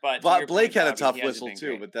record. But to your Blake point, had a Bobby, tough he hasn't whistle been too,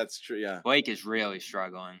 great. but that's true. Yeah. Blake is really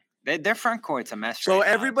struggling. Their front court's a mess. So right now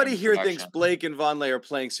in everybody terms of here thinks production. Blake and Vonleh are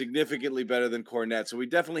playing significantly better than Kornet. So we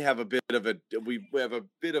definitely have a bit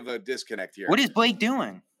of a disconnect here. What is Blake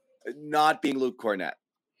doing? Not being Luke Kornet.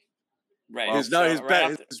 Right. His best.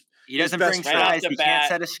 He doesn't his bring best trait. size. the He bat. can't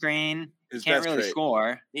set a screen. He His can't best really trait.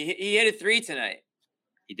 score. He hit a 3 tonight.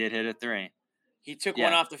 He did hit a 3. He took Yeah.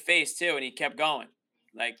 one off the face too, and he kept going.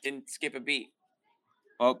 Like, didn't skip a beat.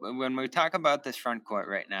 Well, when we talk about this front court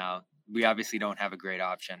right now, we obviously don't have a great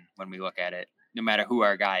option when we look at it, no matter who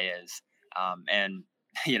our guy is. And,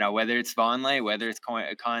 you know, whether it's Vonleh, whether it's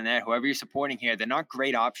Kornet, whoever you're supporting here, they're not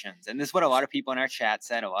great options. And this is what a lot of people in our chat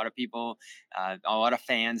said. A lot of people, a lot of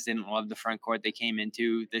fans didn't love the front court they came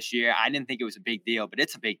into this year. I didn't think it was a big deal, but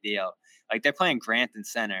it's a big deal. Like, they're playing Grant and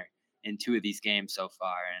center in 2 of these games so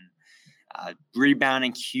far. And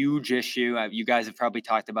rebounding, huge issue. You guys have probably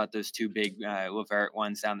talked about those 2 big LeVert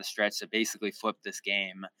ones down the stretch that basically flipped this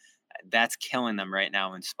game. That's killing them right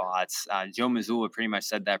now in spots. Joe Mazzulla pretty much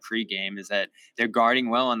said that pregame is that they're guarding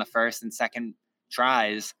well on the first and second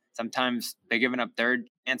tries. Sometimes they're giving up third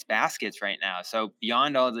chance baskets right now. So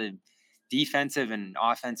beyond all the defensive and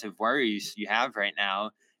offensive worries you have right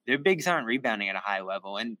now, their bigs aren't rebounding at a high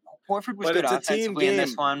level. And Horford was But good it's a team offensively in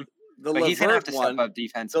this game. one, The but he's going to have LeVert to one, step up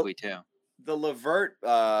defensively too. the LeVert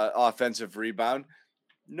offensive rebound,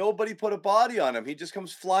 nobody put a body on him. He just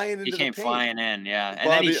comes flying into He the came paint. flying in, yeah. And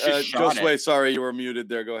Bobby, then he just shot Josue, it. sorry, you were muted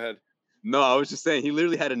there. Go ahead. No, I was just saying he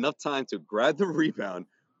literally had enough time to grab the rebound,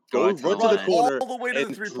 go Go to run the to the line. corner, All the way to the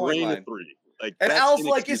and three-point drain line. a 3. Like, And that's Al's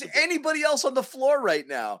like, is inexcusable. anybody else on the floor right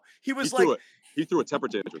now? He was like, He threw a temper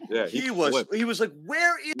tantrum. Yeah, he was like,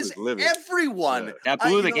 where is was livid. everyone? Yeah. That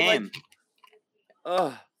blew the like, game.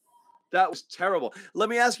 that was terrible. Let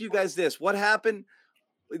me ask you guys this: what happened?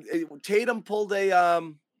 Tatum pulled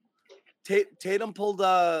a Tatum pulled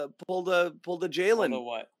a Jalen Although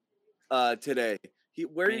what? today.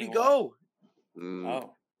 Where did he Meaning go?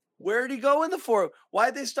 Oh. Where did he go in the 4?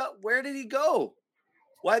 Why'd they stop? Where did he go?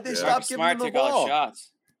 Why'd they stop giving Smart him the took all ball? the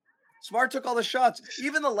shots. Smart took all the shots.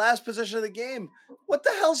 Even the last possession of the game. What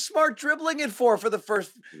the hell's Smart dribbling it for the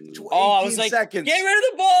first 18 I was like, seconds? get rid of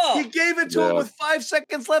the ball. He gave it to him Yeah. with 5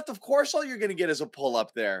 seconds left. Of course, all you're going to get is a pull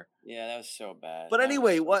up there. Yeah, that was so bad. But That was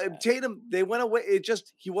anyway, so bad. Tatum, they went away.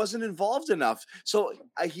 He wasn't involved enough. So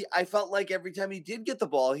I felt like every time he did get the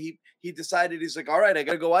ball, he decided he's like, all right, I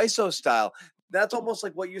got to go ISO style. That's almost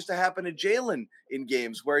like what used to happen to Jalen in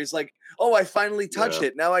games where he's like, oh, I finally touched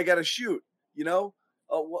it. Now I got to shoot. You know,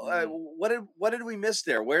 what did we miss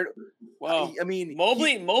there? Well, I mean,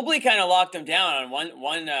 Mobley kind of locked him down on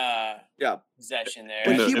one possession there.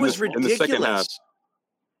 But he was in the second half. ridiculous.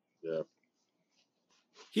 Yeah.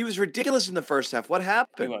 He was ridiculous in the first half. What He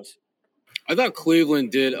happened? was. I thought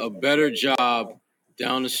Cleveland did a better job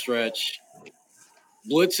down the stretch,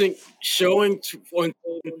 blitzing, showing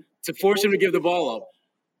to force him to give the ball up.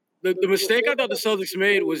 The mistake I thought the Celtics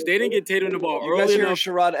made was they didn't get Tatum the ball You guys early hear enough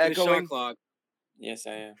Sherrod in the echoing? shot clock. Yes,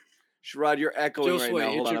 I am. Sherrod, you're echoing Joe right Sway, now.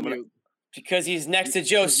 hit Hold on. your I'm gonna, mute. Because he's next to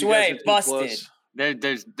Joe because you guys are Sway. too Busted.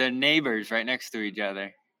 close. They're neighbors right next to each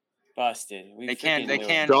other. Busted. We They can't. freaking They knew it.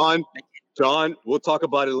 can't. John, we'll talk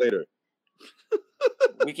about it later.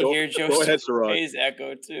 We can hear Joe Go ahead, Sherrod. Sway's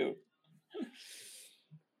echo too.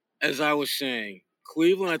 As I was saying,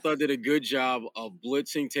 Cleveland, I thought, did a good job of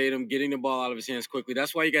blitzing Tatum, getting the ball out of his hands quickly.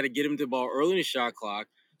 That's why you got to get him the ball early in the shot clock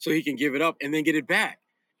so he can give it up and then get it back.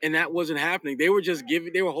 And that wasn't happening. They were just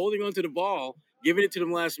they were holding on to the ball, giving it to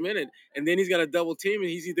them last minute, and then he's got a double team, and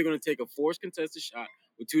he's either going to take a forced contested shot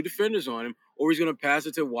with two defenders on him, or he's going to pass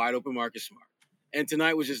it to a wide open Marcus Smart. And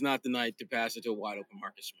tonight was just not the night to pass it to a wide open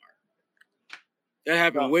Marcus Smart. That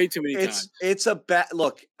happened way too many times. It's a bad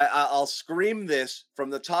look. I'll scream this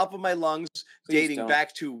from the top of my lungs, Please dating don't.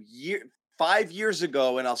 back to 5 years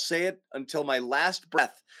ago, and I'll say it until my last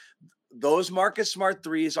breath. Those Marcus Smart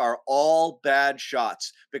threes are all bad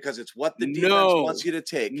shots because it's what the defense wants you to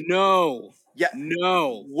take. No. Yeah.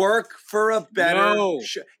 No. Work for a better No.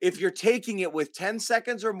 if you're taking it with 10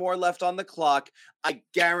 seconds or more left on the clock, I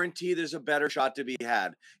guarantee there's a better shot to be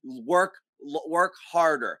had. Work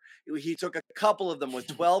harder. He took a couple of them with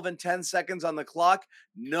 12 and 10 seconds on the clock.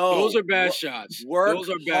 No. Those are bad shots. Work Those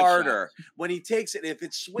are bad harder. When he takes it, if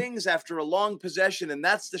it swings after a long possession, and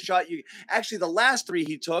that's the shot you actually the last three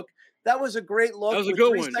he took, that was a great look. That was a with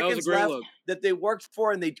good 3 one. That was a seconds great left look. that they worked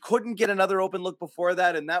for, and they couldn't get another open look before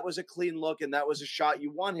that, and that was a clean look, and that was a shot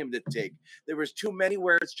you want him to take. There was too many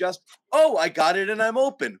where it's just, oh, I got it and I'm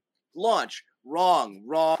open. Launch. Wrong.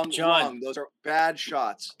 John. Those are bad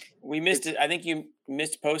shots. We missed it. I think you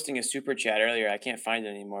missed posting a super chat earlier. I can't find it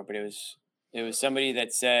anymore, but it was somebody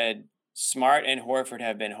that said Smart and Horford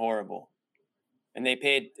have been horrible, and they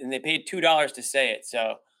paid $2 to say it.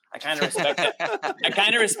 So I kind of respect that. I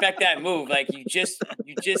kind of respect that move. Like you just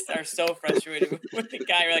are so frustrated with the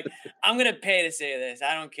guy. You're like, I'm gonna pay to say this.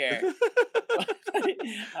 I don't care.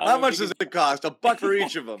 How much does it cost? $1 for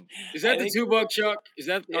each of them. Is that the $2 Chuck? Is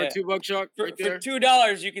that our $2 Chuck right there? For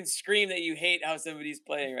 $2, you can scream that you hate how somebody's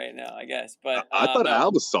playing right now. I guess, but I thought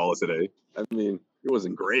Al was solid today. I mean, it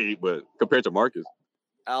wasn't great, but compared to Marcus,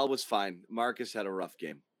 Al was fine. Marcus had a rough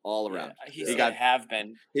game all around. He have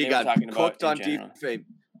been. He They got were talking cooked about on in general. defense.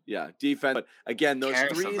 Yeah, defense. But again, those Karis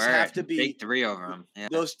threes LeVert, have to be big three over him. Yeah.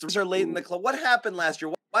 Those threes are late in the club. What happened last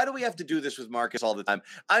year? Why do we have to do this with Marcus all the time?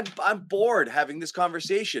 I'm bored having this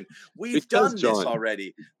conversation. We've done this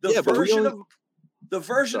already. The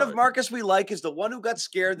version of Marcus we like is the one who got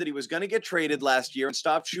scared that he was going to get traded last year and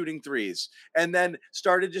stopped shooting threes, and then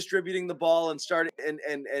started distributing the ball and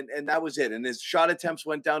that was it. And his shot attempts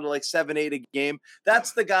went down to like 7-8 a game.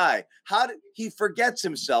 That's the guy. He forgets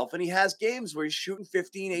himself, and he has games where he's shooting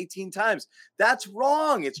 15, 18 times. That's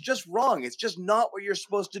wrong. It's just wrong. It's just not what you're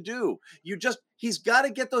supposed to do. He's got to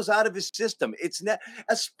get those out of his system.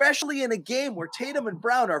 Especially in a game where Tatum and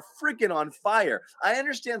Brown are freaking on fire. I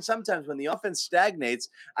understand sometimes when the offense stagnates,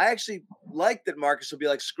 I actually like that Marcus will be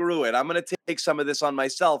like, screw it. I'm going to take some of this on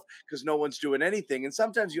myself because no one's doing anything. And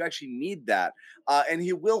sometimes you actually need that. And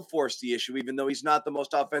he will force the issue, even though he's not the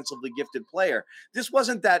most offensively gifted player. This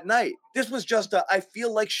wasn't that night. This was just I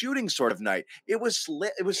feel like shooting sort of night. It was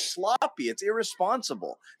sloppy. It's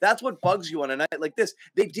irresponsible. That's what bugs you on a night like this.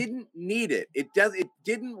 They didn't need it. It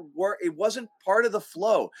didn't work. It wasn't part of the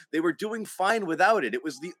flow. They were doing fine without it. It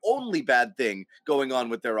was the only bad thing going on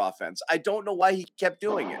with their offense. I don't know why he kept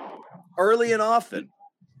doing it early and often.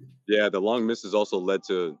 Yeah, the long misses also led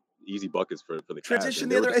to easy buckets for the Cavs. Transition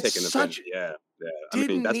And the they were other. just It's taking such. yeah.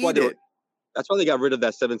 Didn't that's need why it. that's why they got rid of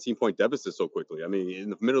that 17-point deficit so quickly. I mean, in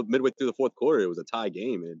the midway through the fourth quarter, it was a tie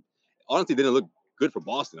game, and honestly, didn't look good for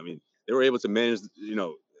Boston. I mean, they were able to manage,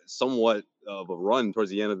 somewhat of a run towards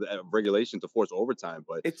the end of regulation to force overtime.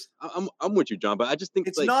 But I'm with you, John. But I just think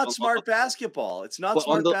It's not smart basketball. It's not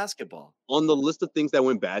smart basketball. On the list of things that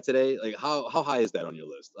went bad today, like how high is that on your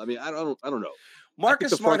list? I mean, I don't know.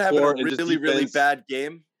 Marcus Smart having a really bad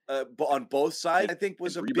game on both sides, I think,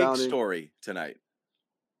 was a big story tonight.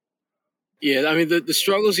 Yeah, I mean, the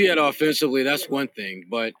struggles he had offensively, that's one thing.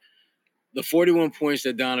 But the 41 points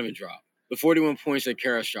that Donovan dropped, the 41 points that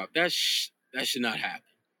Karis dropped, that should not happen.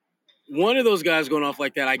 One of those guys going off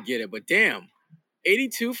like that, I get it. But damn,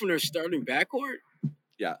 82 from their starting backcourt?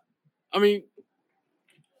 Yeah. I mean,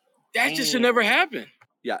 that just should never happen.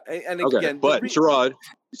 Yeah. And okay, again, but Sherrod,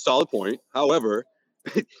 solid point. However,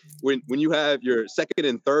 when you have your second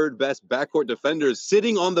and third best backcourt defenders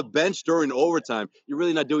sitting on the bench during overtime, you're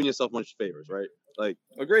really not doing yourself much favors, right? Like,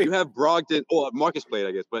 agree. You have Brogdon. Oh, Marcus played,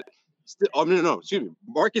 I guess, but still, no, excuse me,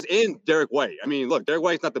 Marcus and Derek White. I mean, look, Derek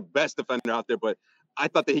White's not the best defender out there, but I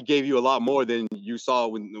thought that he gave you a lot more than you saw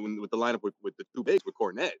when with the lineup with the two bigs with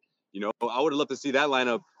Kornet. You know, I would have loved to see that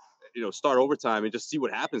lineup, start overtime and just see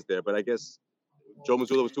what happens there. But I guess Joe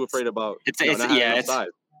Mazzulla was too afraid about size.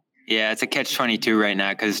 Yeah, it's a catch-22 right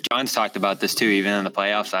now because John's talked about this too. Even in the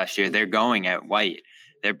playoffs last year, they're going at White.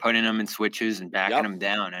 They're putting them in switches and backing them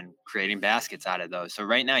down and creating baskets out of those. So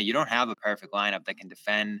right now, you don't have a perfect lineup that can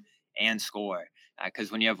defend and score.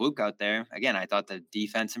 Because when you have Luke out there, again, I thought the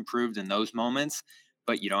defense improved in those moments,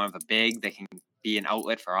 but you don't have a big that can be an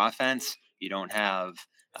outlet for offense. You don't have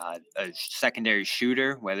a secondary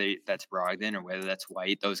shooter, whether that's Brogdon or whether that's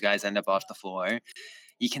White. Those guys end up off the floor.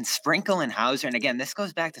 You can sprinkle in Hauser. And again, this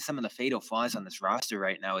goes back to some of the fatal flaws on this roster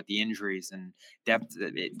right now with the injuries and depth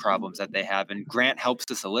problems that they have. And Grant helps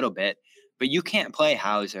us a little bit, but you can't play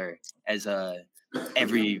Hauser as an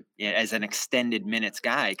extended minutes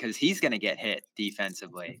guy because he's going to get hit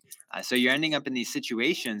defensively. So you're ending up in these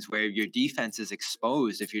situations where your defense is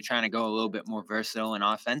exposed if you're trying to go a little bit more versatile and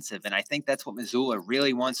offensive. And I think that's what Mazzulla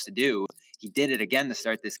really wants to do. He did it again to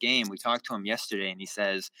start this game. We talked to him yesterday and he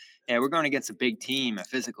says, yeah, we're going against a big team, a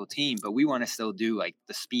physical team, but we want to still do like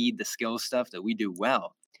the speed, the skill stuff that we do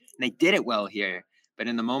well. And they did it well here. But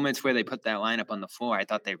in the moments where they put that lineup on the floor, I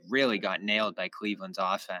thought they really got nailed by Cleveland's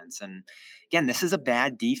offense. And again, this is a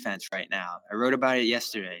bad defense right now. I wrote about it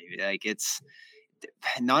yesterday. Like, it's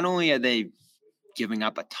not only are they giving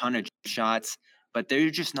up a ton of shots, but they're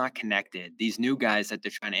just not connected. These new guys that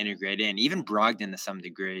they're trying to integrate in, even Brogdon to some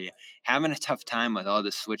degree, having a tough time with all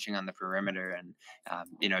the switching on the perimeter and,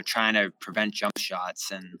 trying to prevent jump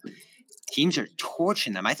shots. And teams are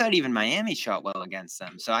torching them. I thought even Miami shot well against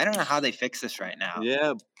them. So I don't know how they fix this right now.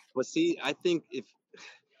 Yeah, but see, I think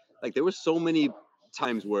there were so many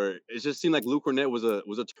times where it just seemed like Luke Kornet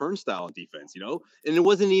was a turnstile on defense, and it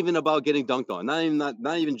wasn't even about getting dunked on.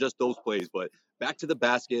 Not even just those plays, but back to the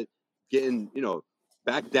basket, getting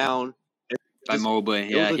back down. By Mobley,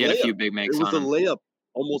 yeah, he had a few big makes. It was a layup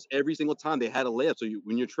almost every single time they had a layup. So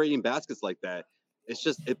when you're trading baskets like that,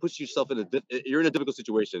 it puts yourself you're in a difficult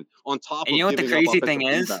situation. On top and of you know what the crazy thing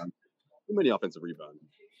is? Too many offensive rebounds.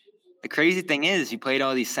 The crazy thing is, you played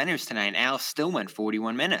all these centers tonight, and Al still went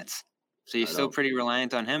 41 minutes. So you're still pretty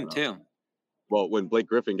reliant on him too. Well, when Blake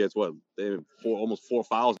Griffin gets almost 4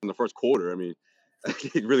 fouls in the first quarter, I mean,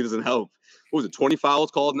 it really doesn't help. What was it? 20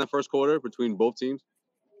 fouls called in that first quarter between both teams.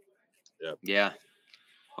 Yeah. Yeah.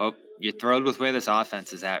 Well, you're thrilled with where this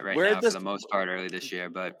offense is at now for the most part early this year.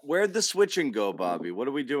 But where'd the switching go, Bobby? What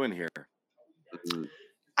are we doing here?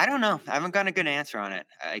 I don't know. I haven't got a good answer on it.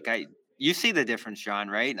 You see the difference, John,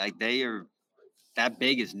 right? Like that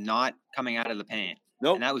big is not coming out of the paint.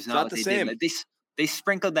 Nope, and that was not what the they same. did. They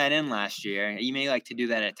sprinkled that in last year. You may like to do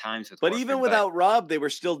that at times with But Horford, even without Rob, they were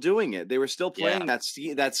still doing it. They were still playing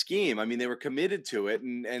that scheme. I mean, they were committed to it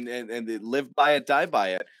and they live by it, die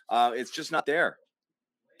by it. It's just not there.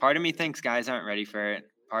 Part of me thinks guys aren't ready for it.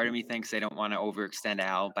 Part of me thinks they don't want to overextend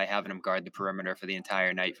Al by having him guard the perimeter for the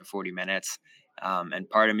entire night for 40 minutes. And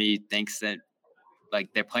part of me thinks that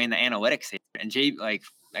they're playing the analytics here. And Jay,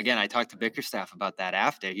 again, I talked to Bickerstaff about that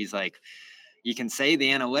after. He's like, you can say the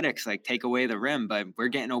analytics take away the rim, but we're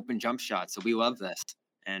getting open jump shots, so we love this.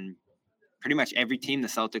 And pretty much every team the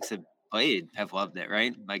Celtics have played have loved it,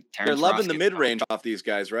 right? They're loving the mid range off these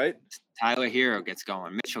guys, right? Tyler Hero gets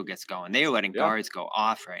going, Mitchell gets going. They are letting guards go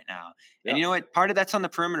off right now. And you know what? Part of that's on the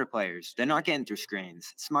perimeter players. They're not getting through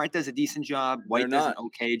screens. Smart does a decent job. White does an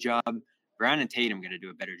okay job. Brown and Tatum going to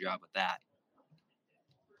do a better job with that.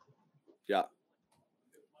 Yeah.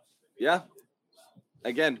 Yeah.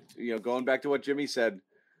 Again, going back to what Jimmy said,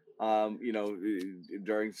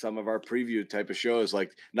 during some of our preview type of shows,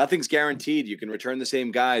 nothing's guaranteed. You can return the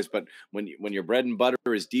same guys, but when your bread and butter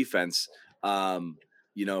is defense, that's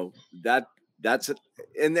it.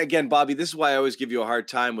 And again, Bobby, this is why I always give you a hard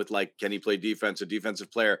time with can he play defense, a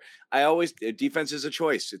defensive player? Defense is a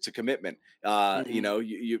choice. It's a commitment. You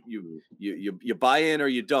buy in or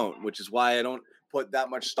you don't, which is why I don't put that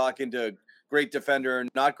much stock into great defender and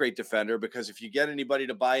not great defender, because if you get anybody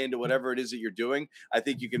to buy into whatever it is that you're doing, I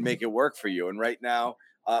think you can make it work for you. And right now,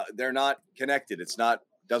 they're not connected.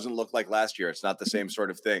 Doesn't look like last year. It's not the same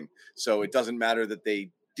sort of thing. So it doesn't matter that they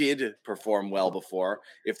did perform well before.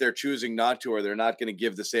 If they're choosing not to, or they're not going to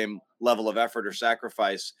give the same level of effort or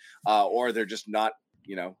sacrifice, or they're just not,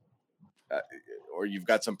 or you've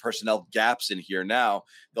got some personnel gaps in here now.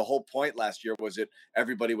 The whole point last year was that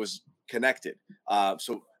everybody was connected.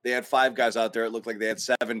 So they had 5 guys out there. It looked like they had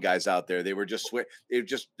 7 guys out there. They were just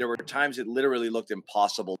there were times it literally looked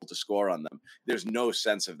impossible to score on them. There's no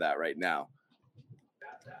sense of that right now.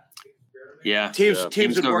 Yeah, teams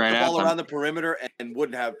would work right the ball at around them. the perimeter and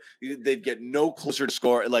wouldn't have. They'd get no closer to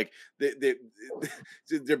score. Like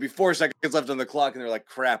there'd be 4 seconds left on the clock, and they're like,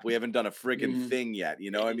 "Crap, we haven't done a freaking thing yet." You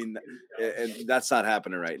know, I mean, and that's not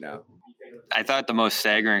happening right now. I thought the most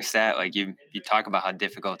staggering stat, like you talk about how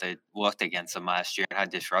difficult they looked against them last year and how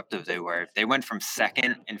disruptive they were. They went from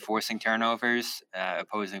second in forcing turnovers,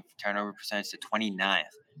 opposing turnover percentage, to 29th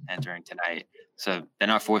entering tonight. So they're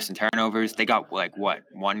not forcing turnovers. They got like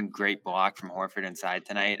one great block from Horford inside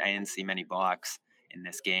tonight. I didn't see many blocks in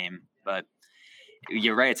this game, but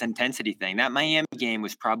you're right. It's an intensity thing. That Miami game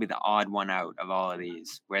was probably the odd one out of all of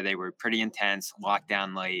these, where they were pretty intense, locked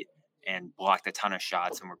down late, and blocked a ton of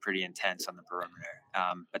shots and were pretty intense on the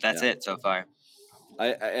perimeter. But that's it so far.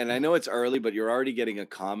 I know it's early, but you're already getting a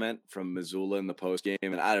comment from Missoula in the post game,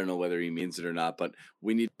 and I don't know whether he means it or not, but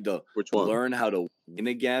we need to learn how to win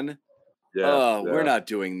again. We're not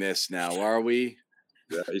doing this now, are we?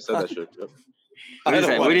 Yeah, he said that shit. Yep. What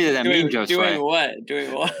does that mean, Joe? Doing what?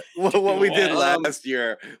 Doing what? What we did last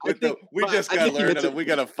year. We just got to learn that we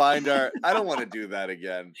got to find our. I don't want to do that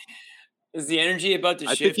again. Is the energy about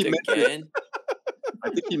to shift again? I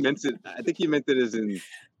think he meant it. I think he meant it as in,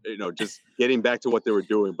 just getting back to what they were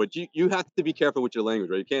doing. But you have to be careful with your language,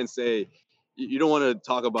 right? You can't say you don't want to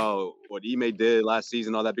talk about what Ime did last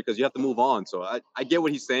season, all that, because you have to move on. So I get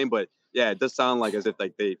what he's saying, but yeah, it does sound like as if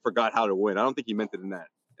like they forgot how to win. I don't think he meant it in that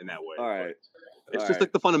way. All right. It's just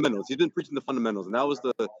like the fundamentals. He's been preaching the fundamentals, and that was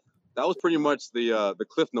pretty much the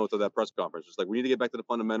cliff notes of that press conference. Just like we need to get back to the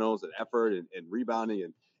fundamentals and effort and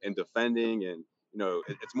rebounding and defending, and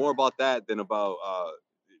it's more about that than about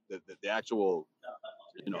the actual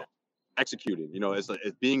executing. It's like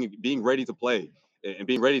it's being ready to play and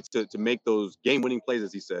being ready to make those game-winning plays,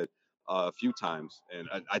 as he said a few times. And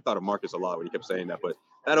I thought of Marcus a lot when he kept saying that, but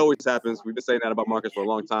that always happens. We've been saying that about Marcus for a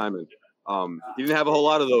long time, and he didn't have a whole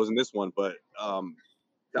lot of those in this one. But down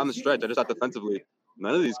the stretch, I just thought defensively,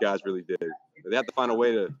 none of these guys really did. They have to find a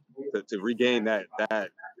way to regain that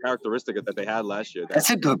characteristic that they had last year.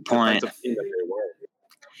 That's a good point.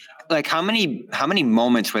 Like how many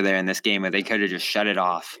moments were there in this game where they could have just shut it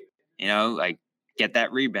off? Like get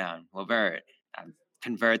that rebound, LeVert,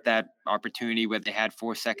 convert that opportunity where they had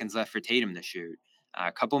 4 seconds left for Tatum to shoot. A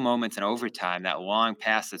couple moments in overtime, that long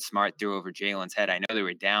pass that Smart threw over Jalen's head. I know they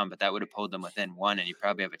were down, but that would have pulled them within 1, and you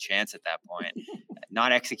probably have a chance at that point.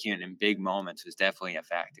 Not executing in big moments was definitely a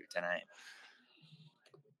factor tonight.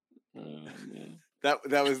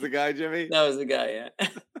 That was the guy, Jimmy? That was the guy, yeah.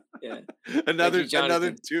 Yeah. Another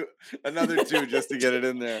two just to get it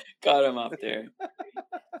in there. Got him up there.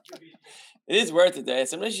 It is worth it, though.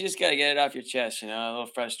 Sometimes you just got to get it off your chest, a little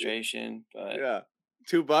frustration. But yeah.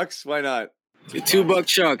 $2? Why not? $2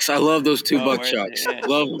 chucks. I love those $2 chucks. Yeah.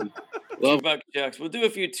 Love them. $2 chucks. We'll do a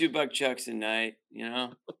few $2 chucks tonight,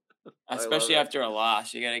 especially after a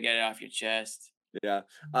loss. You got to get it off your chest. Yeah.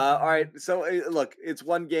 All right. So look, it's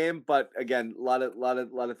one game, but again, a lot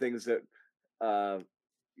of things that are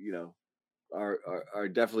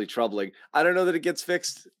definitely troubling. I don't know that it gets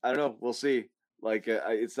fixed. I don't know. We'll see. Like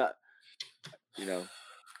it's not.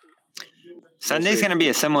 Sunday's going to be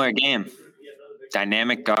a similar game.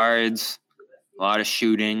 Dynamic guards, a lot of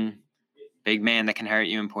shooting, big man that can hurt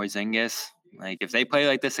you in Porzingis. Like if they play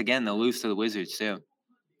like this again, they'll lose to the Wizards too.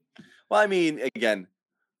 Well, I mean, again,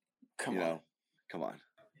 come on.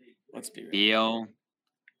 Let's be real. Beal,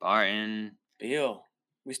 Barton, Beal.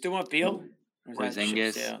 We still want Beal?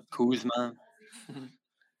 Porzingis, Kuzma.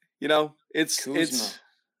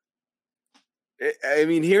 I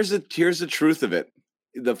mean, here's the truth of it.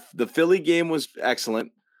 The Philly game was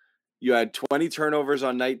excellent. You had 20 turnovers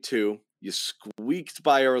on night 2. You squeaked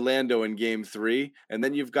by Orlando in game 3, and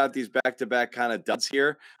then you've got these back-to-back kind of duds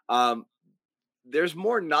here. There's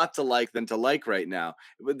more not to like than to like right now.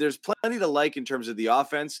 But there's plenty to like in terms of the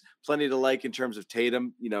offense, plenty to like in terms of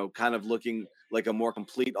Tatum, kind of looking like a more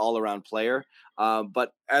complete all-around player.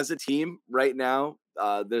 But as a team right now,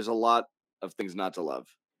 there's a lot of things not to love.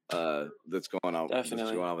 That's going on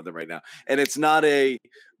with them right now. And it's not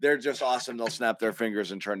they're just awesome, they'll snap their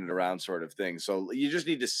fingers and turn it around sort of thing. So you just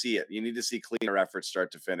need to see it. You need to see cleaner efforts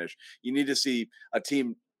start to finish. You need to see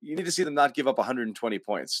them not give up 120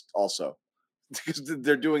 points also, because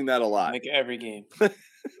they're doing that a lot. Like every game.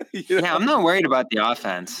 Yeah, I'm not worried about the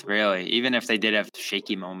offense, really. Even if they did have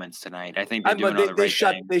shaky moments tonight, I think they're doing all the right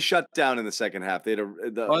thing. They shut down in the second half. You're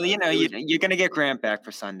going to get Grant back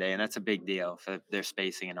for Sunday, and that's a big deal for their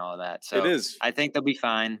spacing and all that. So it is. I think they'll be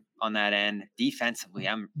fine on that end. Defensively,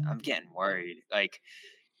 I'm getting worried. Like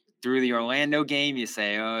through the Orlando game, you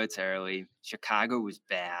say, oh, it's early. Chicago was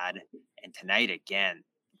bad. And tonight again,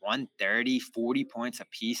 130, 40 points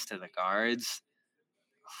apiece to the guards.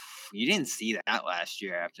 You didn't see that last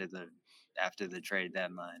year after the trade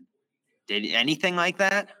deadline. Did anything like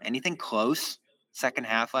that? Anything close second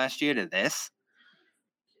half last year to this?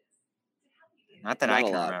 Not that I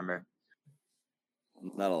can remember.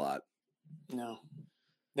 Not a lot. No.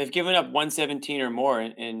 They've given up 117 or more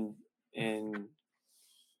in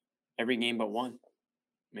every game but one.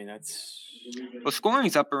 I mean, that's... Well,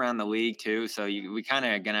 scoring's up around the league, too, so we kind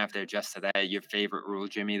of are going to have to adjust to that. Your favorite rule,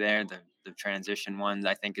 Jimmy, there, the transition one,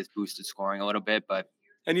 I think, has boosted scoring a little bit, but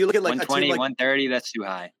and you look at 120, 130, that's too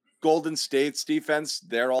high. Golden State's defense,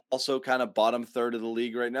 they're also kind of bottom third of the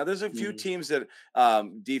league right now. There's a few teams that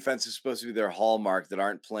defense is supposed to be their hallmark that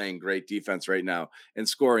aren't playing great defense right now, and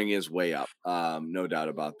scoring is way up. No doubt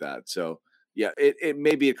about that. So, yeah, it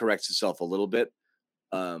maybe it corrects itself a little bit.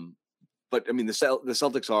 But, I mean, the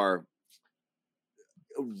Celtics are,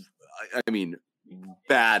 I mean,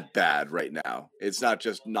 bad right now. It's not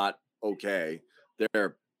just not okay.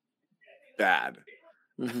 They're bad.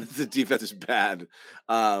 The defense is bad.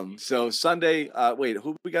 So Sunday, wait,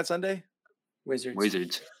 who we got Sunday?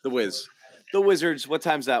 Wizards. The Wizards. What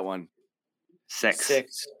time's that one? 6.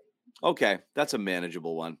 Okay, that's a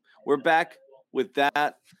manageable one. We're back with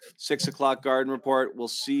that 6 o'clock Garden Report. We'll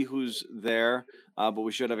see who's there, but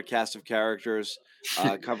we should have a cast of characters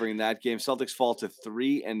covering that game. Celtics fall to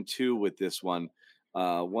 3-2 with this one.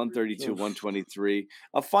 132-123.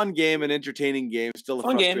 A fun game, an entertaining game, still a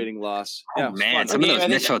frustrating loss. Oh, yeah, man, some of those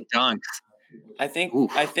Mitchell dunks. I think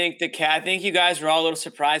you guys were all a little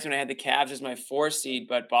surprised when I had the Cavs as my 4 seed,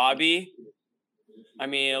 but Bobby, I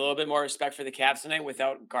mean, a little bit more respect for the Cavs tonight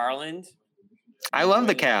without Garland. I love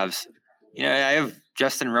the Cavs. You know, I have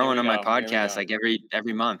Justin Rowan on my podcast like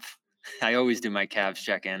every month. I always do my Cavs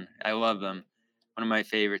check-in. I love them. One of my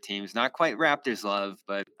favorite teams. Not quite Raptors love,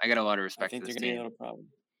 but I got a lot of respect for this team. I think they're going to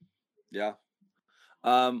be a little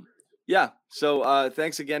problem. Yeah. So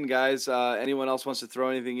thanks again, guys. Anyone else wants to throw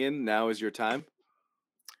anything in? Now is your time.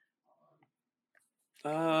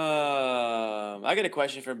 I got a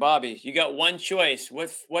question for Bobby. You got one choice.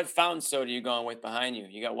 What fountain soda are you going with behind you?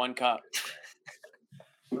 You got one cup.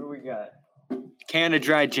 What do we got? Can of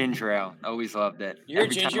dry ginger ale. Always loved it. You're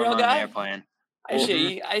every a ginger ale guy? Airplane. I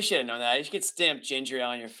should have known that. You should get stamped ginger ale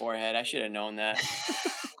on your forehead. I should have known that.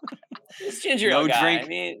 It's ginger ale guy. Drink, I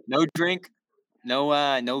mean, no drink. No,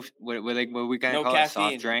 what we kind of call it?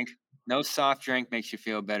 Soft drink. No soft drink makes you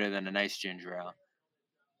feel better than a nice ginger ale.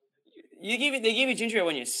 They give you ginger ale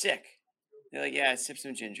when you're sick. They're like, yeah, sip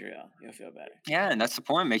some ginger ale. You'll feel better. Yeah, and that's the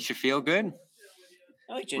point. Makes you feel good.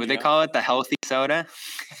 I like ginger Would they call it the healthy soda?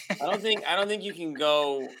 I don't think you can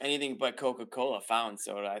go anything but Coca-Cola fountain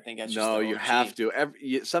soda. I think that's just you have to.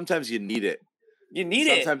 Sometimes you need it. You need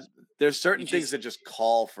it. Sometimes there's certain things that just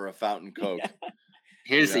call for a fountain Coke.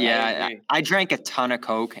 I drank a ton of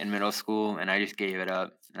Coke in middle school, and I just gave it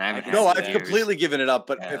up. And I haven't had I've completely given it up.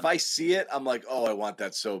 But if I see it, I'm like, oh, I want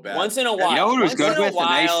that so bad. Once in a while, you know what was good with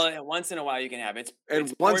once in a while you can have it.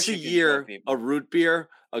 And once a year, a root beer,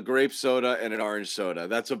 a grape soda, and an orange soda.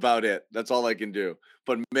 That's about it. That's all I can do.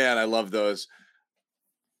 But man, I love those.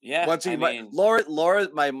 Yeah. Laura,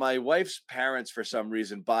 my wife's parents for some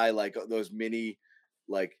reason buy like those mini,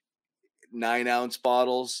 like 9-ounce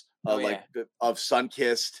bottles of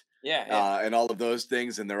Sunkist. Yeah. And all of those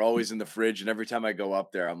things, and they're always in the fridge. And every time I go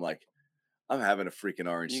up there, I'm like, I'm having a freaking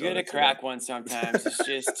orange soda. You gotta crack one sometimes. It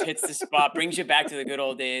just hits the spot, brings you back to the good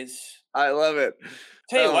old days. I love it.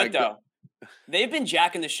 Tell you what, though, they've been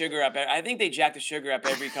jacking the sugar up. I think they jack the sugar up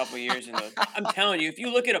every couple of years. I'm telling you, if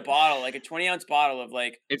you look at a bottle, like a 20-ounce bottle of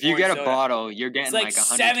like, if you get a bottle, you're getting it's like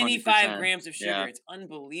 75 grams of sugar. Yeah. It's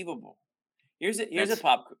unbelievable. Here's a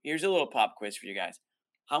little pop quiz for you guys.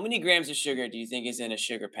 How many grams of sugar do you think is in a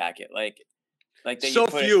sugar packet? Like so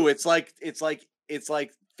few. It's like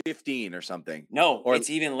 15 or something. No, or it's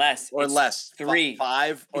even less. Or it's less. 3.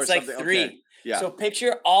 5 or it's something. Like 3. Okay. Yeah. So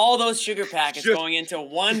picture all those sugar packets going into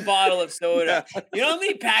one bottle of soda. You know how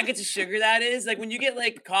many packets of sugar that is? Like when you get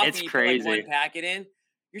like coffee, you put like one packet in.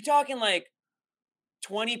 You're talking like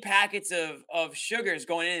 20 packets of sugars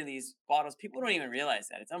going into these bottles. People don't even realize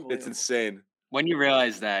that. It's unbelievable. It's insane. When you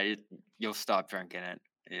realize that, you'll stop drinking it.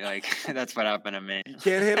 Like that's what happened to me. You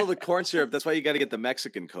can't handle the corn syrup. That's why you got to get the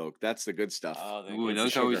Mexican Coke. That's the good stuff. Oh,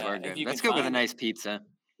 those always are good. That's good with a nice pizza.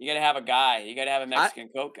 You got to have a guy. You got to have a Mexican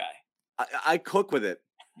Coke guy. I cook with it.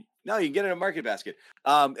 No, you can get it in a market basket.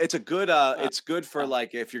 It's a good. It's good for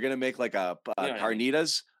like if you're gonna make like a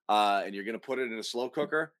carnitas, and you're gonna put it in a slow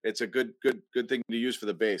cooker. It's a good thing to use for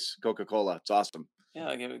the base. Coca-Cola. It's awesome. Yeah,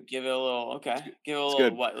 I'll give it a little. Okay, give it a It's little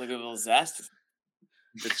good. what? Give it a little zest.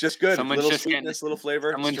 It's just good. Someone's Little just getting- sweetness, little flavor.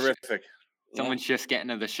 It's someone's- terrific. Someone's just getting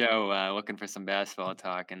to the show looking for some basketball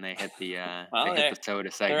talk, and they hit the Well, they hit the soda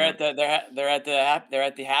They're at segment. they're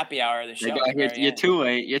at the happy hour of the They show. got at the here- very you're end. too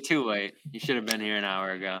late. You're too late. You should have been here an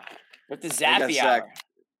hour ago. With the We got zappy Zach- hour.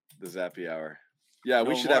 The Zappy Hour. Yeah, we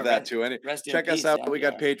No should more. have that Rest- too. rest in Check us peace, out. We Zappy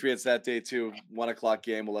got hour. Patriots that day too. 1 o'clock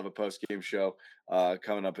game. We'll have a post game show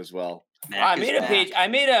coming up as well. I made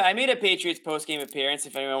a Patriots post game appearance.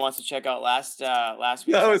 If anyone wants to check out last week's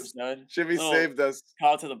That was- episode, Jimmy Little saved us.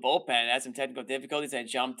 Call to the bullpen. Had some technical difficulties. I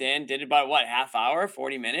jumped in. Did about what, half hour,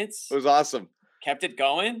 40 minutes. It was awesome. Kept it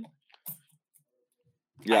going.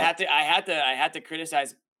 Yeah. I had to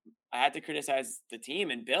criticize the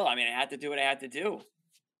team and Bill. I mean, I had to do what I had to do.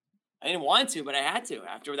 I didn't want to, but I had to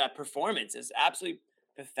after that performance. It's absolutely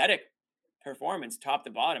pathetic performance, top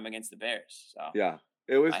to bottom against the Bears. So Yeah.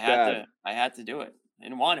 It was I bad. had to do it. I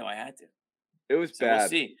didn't want to. I had to. It was So bad. we'll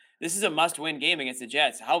see. This is a must-win game against the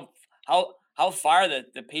Jets. How far the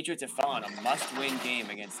Patriots have fallen. A must-win game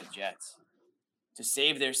against the Jets to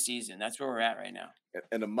save their season. That's where we're at right now.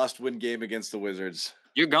 And a must-win game against the Wizards.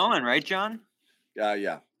 You're going, right, John?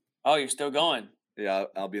 Yeah. Oh, you're still going. Yeah,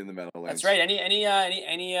 I'll be in the Meadowlands. That's right. Any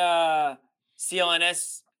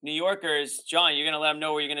CLNS New Yorkers, John, you're gonna let them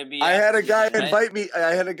know where you're gonna be. I at had a this guy weekend, right? invite me.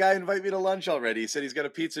 I had a guy invite me to lunch already. He said he's got a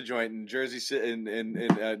pizza joint in Jersey City, near No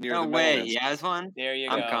the way. Meadowlands. He has one? There you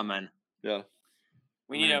I'm go. coming. Yeah,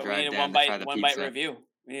 We I'm need gonna a drive down one to bite try the one bite pizza. review.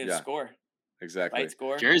 We need Yeah. a score. exactly. Bite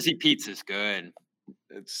score. Jersey pizza's good.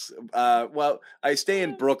 It's well, I stay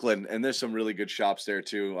in Brooklyn, and there's some really good shops there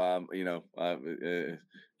too. Shout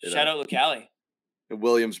out Lucali.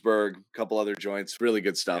 Williamsburg, a couple other joints, really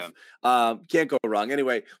good stuff. Can't go wrong.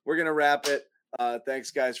 Anyway, we're gonna wrap it.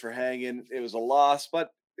 Thanks guys for hanging. It was a loss, but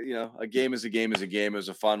a game is a game is a game. It was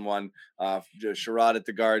a fun one. Sherrod at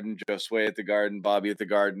the Garden, Joe Sway at the Garden, Bobby at the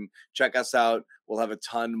Garden. Check us out. We'll have a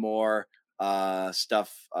ton more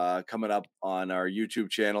stuff coming up on our YouTube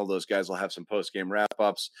channel. Those guys will have some post-game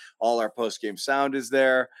wrap-ups. All our post-game sound is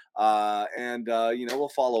there. And we'll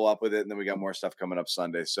follow up with it. And then we got more stuff coming up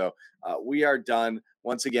Sunday. So we are done.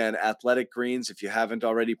 Once again, Athletic Greens, if you haven't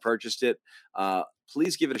already purchased it,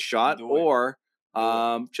 please give it a shot or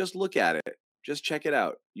just look at it. Just check it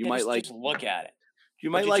out. You might like just look at it. You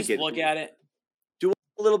might like it. Look at it. Do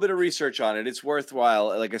a little bit of research on it. It's worthwhile.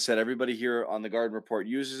 Like I said, everybody here on the Garden Report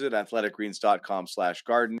uses it.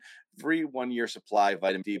 athleticgreens.com/garden. Free 1-year supply,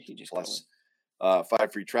 vitamin D plus 5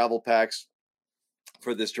 free travel packs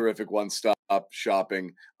for this terrific one-stop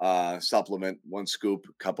shopping supplement. 1 scoop,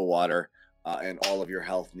 cup of water, and all of your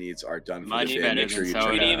health needs are done for Much the day. better Make sure than you soda.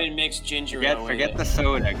 check We'd it out. even mix ginger ale. Forget the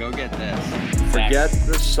soda. Go get this. Forget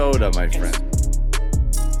the soda, my friend.